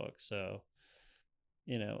traditional cookbook. So,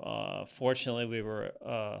 fortunately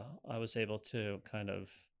I was able to kind of,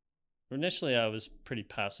 initially I was pretty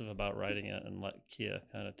passive about writing it and let Kia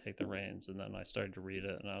kind of take the reins. And then I started to read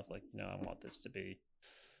it, and I was like, I want this to be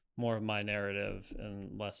more of my narrative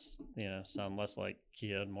and less, sound less like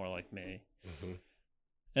Kia and more like me. Mm-hmm.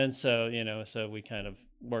 And so, so we kind of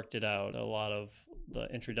worked it out. A lot of the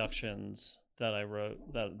introductions that I wrote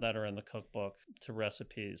that are in the cookbook to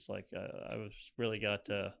recipes, like I was really got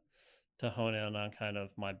to hone in on kind of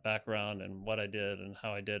my background and what I did and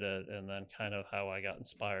how I did it, and then kind of how I got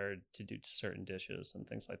inspired to do certain dishes and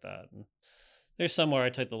things like that. And there's somewhere I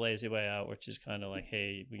took the lazy way out, which is kind of like,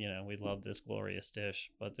 hey, we love this glorious dish,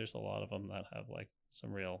 but there's a lot of them that have like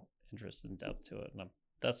some real interest and depth to it, and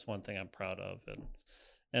that's one thing I'm proud of.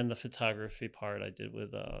 And the photography part I did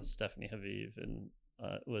with Stephanie Haviv, and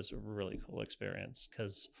it was a really cool experience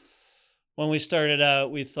because when we started out,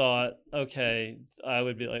 we thought, okay, I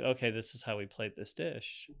would be like, okay, this is how we plate this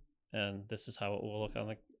dish, and this is how it will look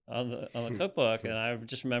on the cookbook. And I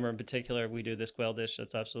just remember in particular, we do this quail dish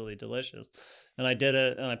that's absolutely delicious, and I did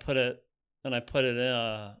it, and I put it in,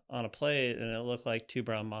 on a plate, and it looked like two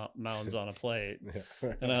brown mounds on a plate,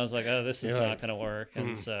 and I was like, oh, this is not going to work,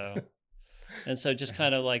 and so just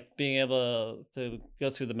kind of like being able to go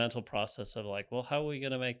through the mental process of like, well, how are we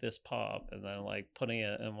going to make this pop? And then like putting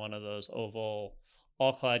it in one of those oval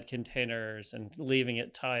all-clad containers and leaving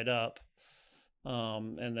it tied up.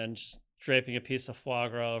 And then just draping a piece of foie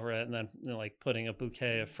gras over it, and then like putting a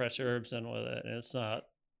bouquet of fresh herbs in with it. And it's not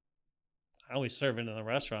how we serve it in the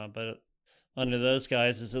restaurant, but under those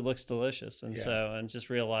guises, it looks delicious. And and just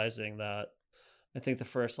realizing that, I think the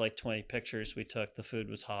first like 20 pictures we took, the food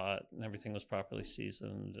was hot and everything was properly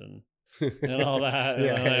seasoned and all that.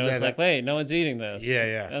 And I was like, wait, no one's eating this.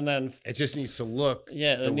 Yeah. And then it just needs to look.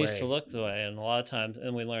 Yeah, it needs to look the way. And a lot of times,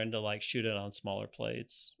 and we learned to like shoot it on smaller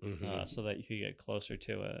plates so that you could get closer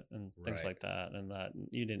to it and things like that. And that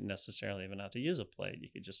you didn't necessarily even have to use a plate. You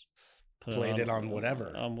could just plate it on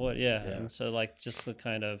whatever. On wood, yeah. And so like just the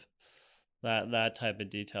kind of that type of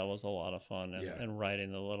detail was a lot of fun, and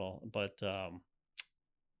writing the little, but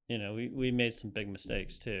we made some big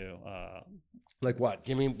mistakes too. Like what?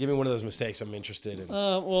 Give me one of those mistakes. I'm interested in.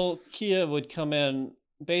 Well, Kia would come in.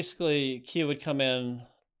 Basically, Kia would come in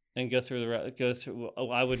and go through.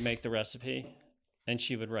 I would make the recipe, and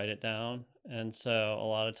she would write it down. And so a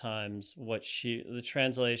lot of times, the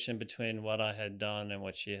translation between what I had done and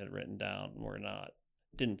what she had written down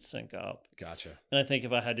didn't sync up. Gotcha. And I think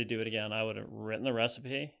if I had to do it again, I would have written the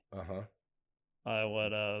recipe. I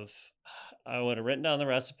would have written down the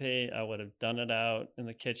recipe. I would have done it out in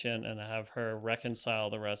the kitchen and have her reconcile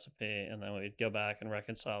the recipe, and then we'd go back and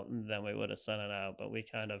reconcile, and then we would have sent it out. But we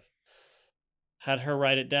kind of had her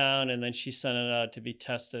write it down, and then she sent it out to be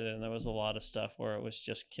tested, and there was a lot of stuff where it was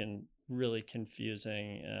just really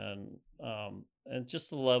confusing, and just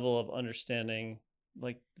the level of understanding,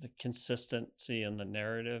 like the consistency in the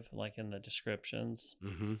narrative, like in the descriptions.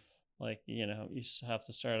 Like, you have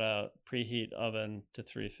to start out preheat oven to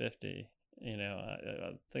 350.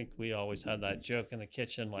 I think we always had that joke in the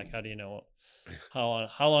kitchen, like, how do you know how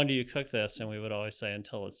long do you cook this? And we would always say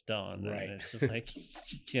until it's done. Right. And it's just like,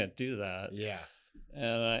 you can't do that. Yeah.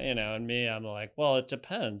 And and me, I'm like, well, it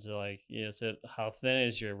depends. Like, how thin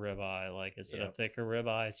is your ribeye? Like, is it a thicker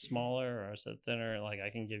ribeye, smaller, or is it thinner? Like, I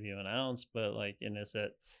can give you an ounce, but like, and is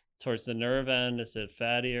it towards the nerve end? Is it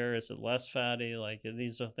fattier? Is it less fatty? Like,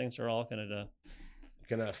 these things are all going to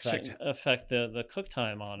affect the cook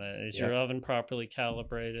time on it. Is your oven properly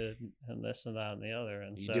calibrated, and this and that and the other?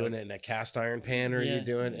 And you doing it in a cast iron pan, or are you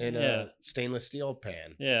doing it in a stainless steel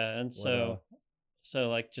pan? Yeah, and so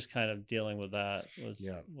like just kind of dealing with that was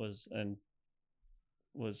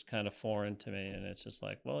kind of foreign to me. And it's just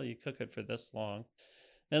like, well, you cook it for this long.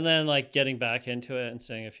 And then like getting back into it and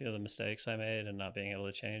seeing a few of the mistakes I made and not being able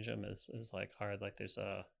to change them is like hard. Like there's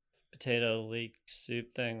a potato leek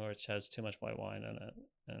soup thing which has too much white wine in it.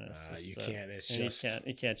 And it's just,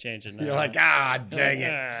 you can't change it now. You're like, dang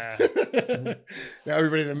it. Now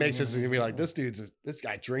everybody that makes this is gonna be like, this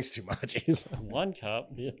guy drinks too much. He's 1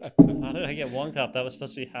 cup. How did I get 1 cup? That was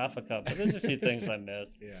supposed to be half a cup. But there's a few things I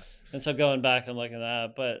missed. Yeah. And so going back and looking at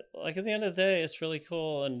that, but like at the end of the day, it's really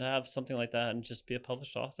cool and to have something like that and just be a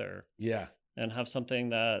published author. Yeah. And have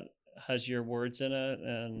something that has your words in it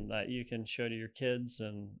and that you can show to your kids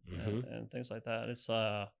and things like that.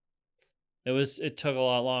 It took a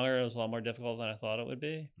lot longer. It was a lot more difficult than I thought it would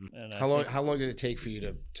be. And how long did it take for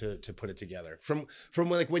you to put it together? From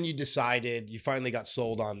like when you decided, you finally got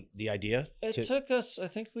sold on the idea? It took us, I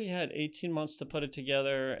think we had 18 months to put it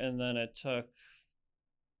together, and then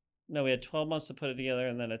we had 12 months to put it together,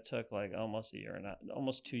 and then it took like almost a year and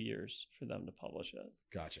almost 2 years for them to publish it.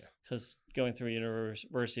 Gotcha. Because going through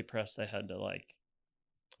University Press, they had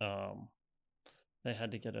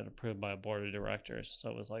to get it approved by a board of directors. So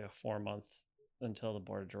it was like a 4-month until the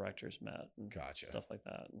board of directors met and stuff like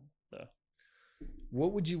that. And so,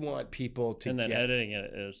 what would you want people to get? And then editing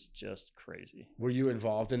it is just crazy. Were you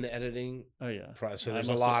involved in the editing? Oh, yeah. So there's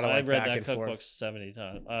a lot of like back and forth. I've read that cookbook 70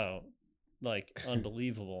 times. Oh, like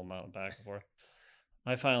unbelievable amount of back and forth.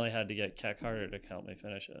 I finally had to get Cat Carter to help me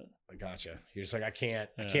finish it. I gotcha. You're just like, I can't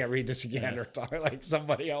read this again or talk, like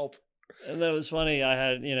somebody help. And that was funny. I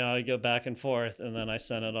had, I go back and forth, and then I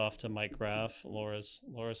sent it off to Mike Graff, Laura's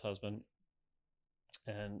husband,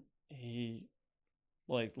 and he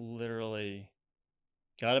like literally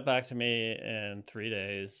got it back to me in 3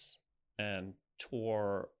 days and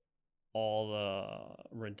tore all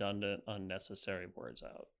the redundant, unnecessary words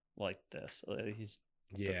out like this.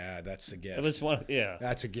 Yeah, that's a gift. It was one. Yeah,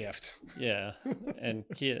 that's a gift. Yeah, and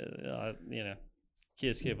Kia,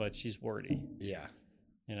 Kia's kid, but she's wordy. Yeah.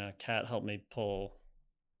 Kat helped me pull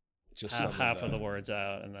just half of the words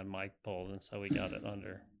out, and then Mike pulled, and so we got it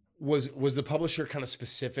under. Was the publisher kind of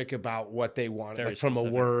specific about what they wanted, Very like from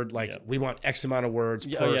specific. a word, like we want X amount of words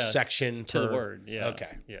per section to the word? Yeah.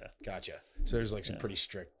 Okay. Yeah. Gotcha. So there's like some pretty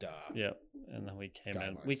strict. Yep. And then we came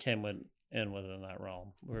guidelines. in within that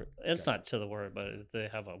realm. It's not to the word, but they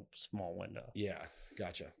have a small window. Yeah.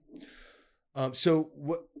 Gotcha. So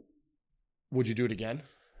what would you do it again?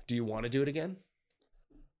 Do you want to do it again?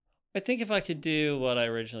 I think if I could do what I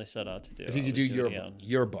originally set out to do, if you could do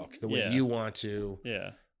your book the way you want to.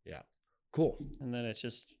 Yeah. Yeah. Cool. And then it's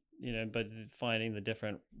just, but finding the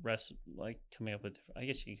different coming up with I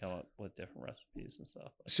guess you can come up with different recipes and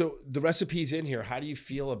stuff. So the recipes in here, how do you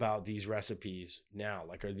feel about these recipes now?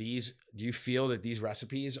 Like, do you feel that these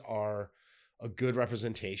recipes are a good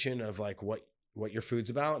representation of like what your food's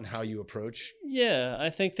about and how you approach? Yeah, I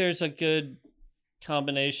think there's a good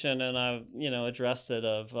combination, and I've addressed it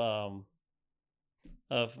of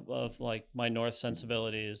like my North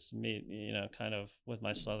sensibilities meet kind of with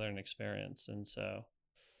my Southern experience. And so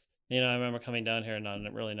I remember coming down here and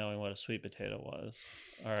not really knowing what a sweet potato was,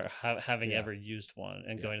 or having ever used one,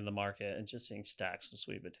 and going to the market and just seeing stacks of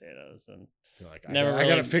sweet potatoes, and you're like, I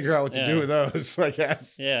got to figure out what to do with those, I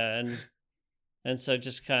guess. Yeah. And so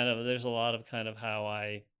just kind of, there's a lot of kind of how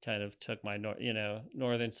I kind of took my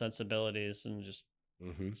Northern sensibilities and just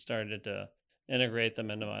started to integrate them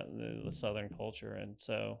into the Southern culture. And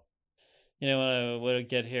so, when I would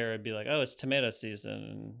get here, I'd be like, oh, it's tomato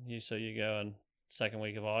season. And you go in second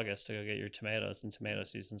week of August to go get your tomatoes, and tomato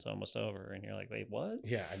season's almost over. And you're like, wait, what?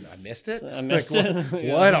 Yeah, I missed it. I missed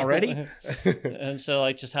it. What already? And so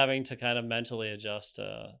like just having to kind of mentally adjust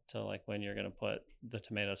to like when you're going to put the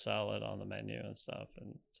tomato salad on the menu and stuff.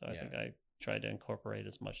 And so I think I tried to incorporate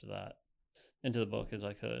as much of that into the book as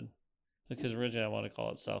I could. Because originally I want to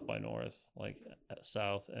call it South by North, like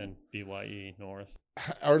South and BYE North.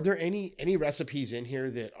 Are there any recipes in here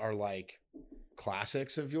that are like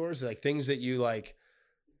classics of yours, like things that you like?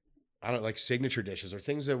 I don't like signature dishes or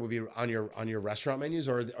things that would be on your restaurant menus,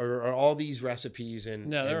 or are all these recipes and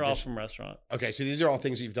no, they're all from restaurant. Okay, so these are all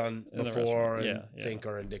things that you've done before and think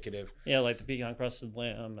are indicative. Yeah, like the pecan crusted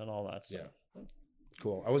lamb and all that stuff. Yeah.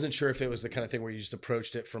 Cool. I wasn't sure if it was the kind of thing where you just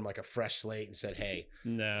approached it from like a fresh slate and said, hey,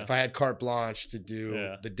 if I had carte blanche to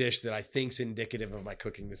do the dish that I think's indicative of my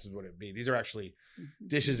cooking, this is what it'd be. These are actually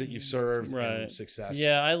dishes that you've served and success.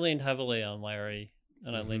 Yeah, I leaned heavily on Larry,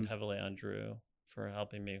 and I leaned heavily on Drew for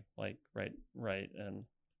helping me like write and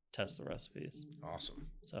test the recipes. Awesome.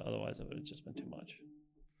 So otherwise it would have just been too much.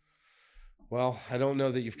 Well, I don't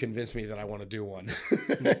know that you've convinced me that I want to do one.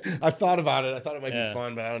 I've thought about it. I thought it might be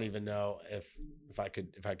fun, but I don't even know if I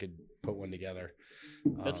could put one together.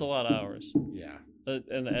 It's a lot of hours. Yeah.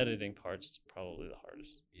 And the editing part's probably the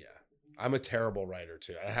hardest. Yeah. I'm a terrible writer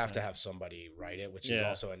too. I have to have somebody write it, which is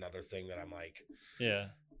also another thing that I'm like,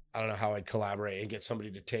 I don't know how I'd collaborate and get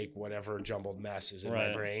somebody to take whatever jumbled mess is in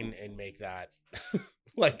my brain and make that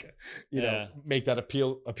like, make that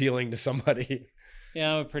appealing to somebody.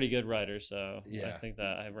 Yeah, I'm a pretty good writer, so I think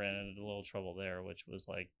that I ran into a little trouble there, which was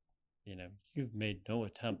like, you've made no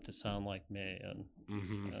attempt to sound like me,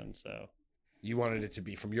 and so you wanted it to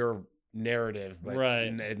be from your narrative, but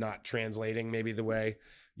not translating maybe the way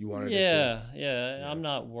you wanted it to. Yeah. I'm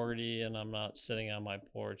not wordy, and I'm not sitting on my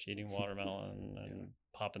porch eating watermelon and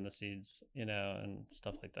popping the seeds, and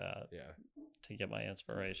stuff like that. Yeah, to get my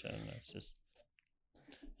inspiration. It's just.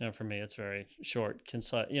 For me, it's very short,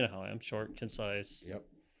 concise. You know how I am, short, concise. Yep.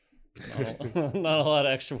 Not a lot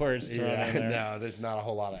of extra words thrown in there. No, there's not a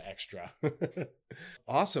whole lot of extra.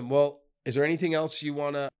 Awesome. Well, is there anything else you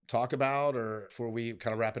want to talk about, or before we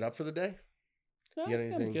kind of wrap it up for the day? No, you got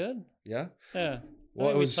anything? I'm good. Yeah? Yeah. Well,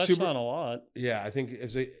 it was touched on a lot. Yeah, I think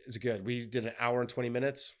it's good. We did an hour and 20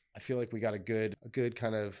 minutes. I feel like we got a good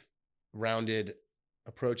kind of rounded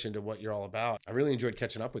approach into what you're all about. I really enjoyed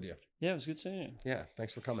catching up with you. Yeah, it was good seeing you. Yeah,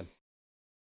 thanks for coming.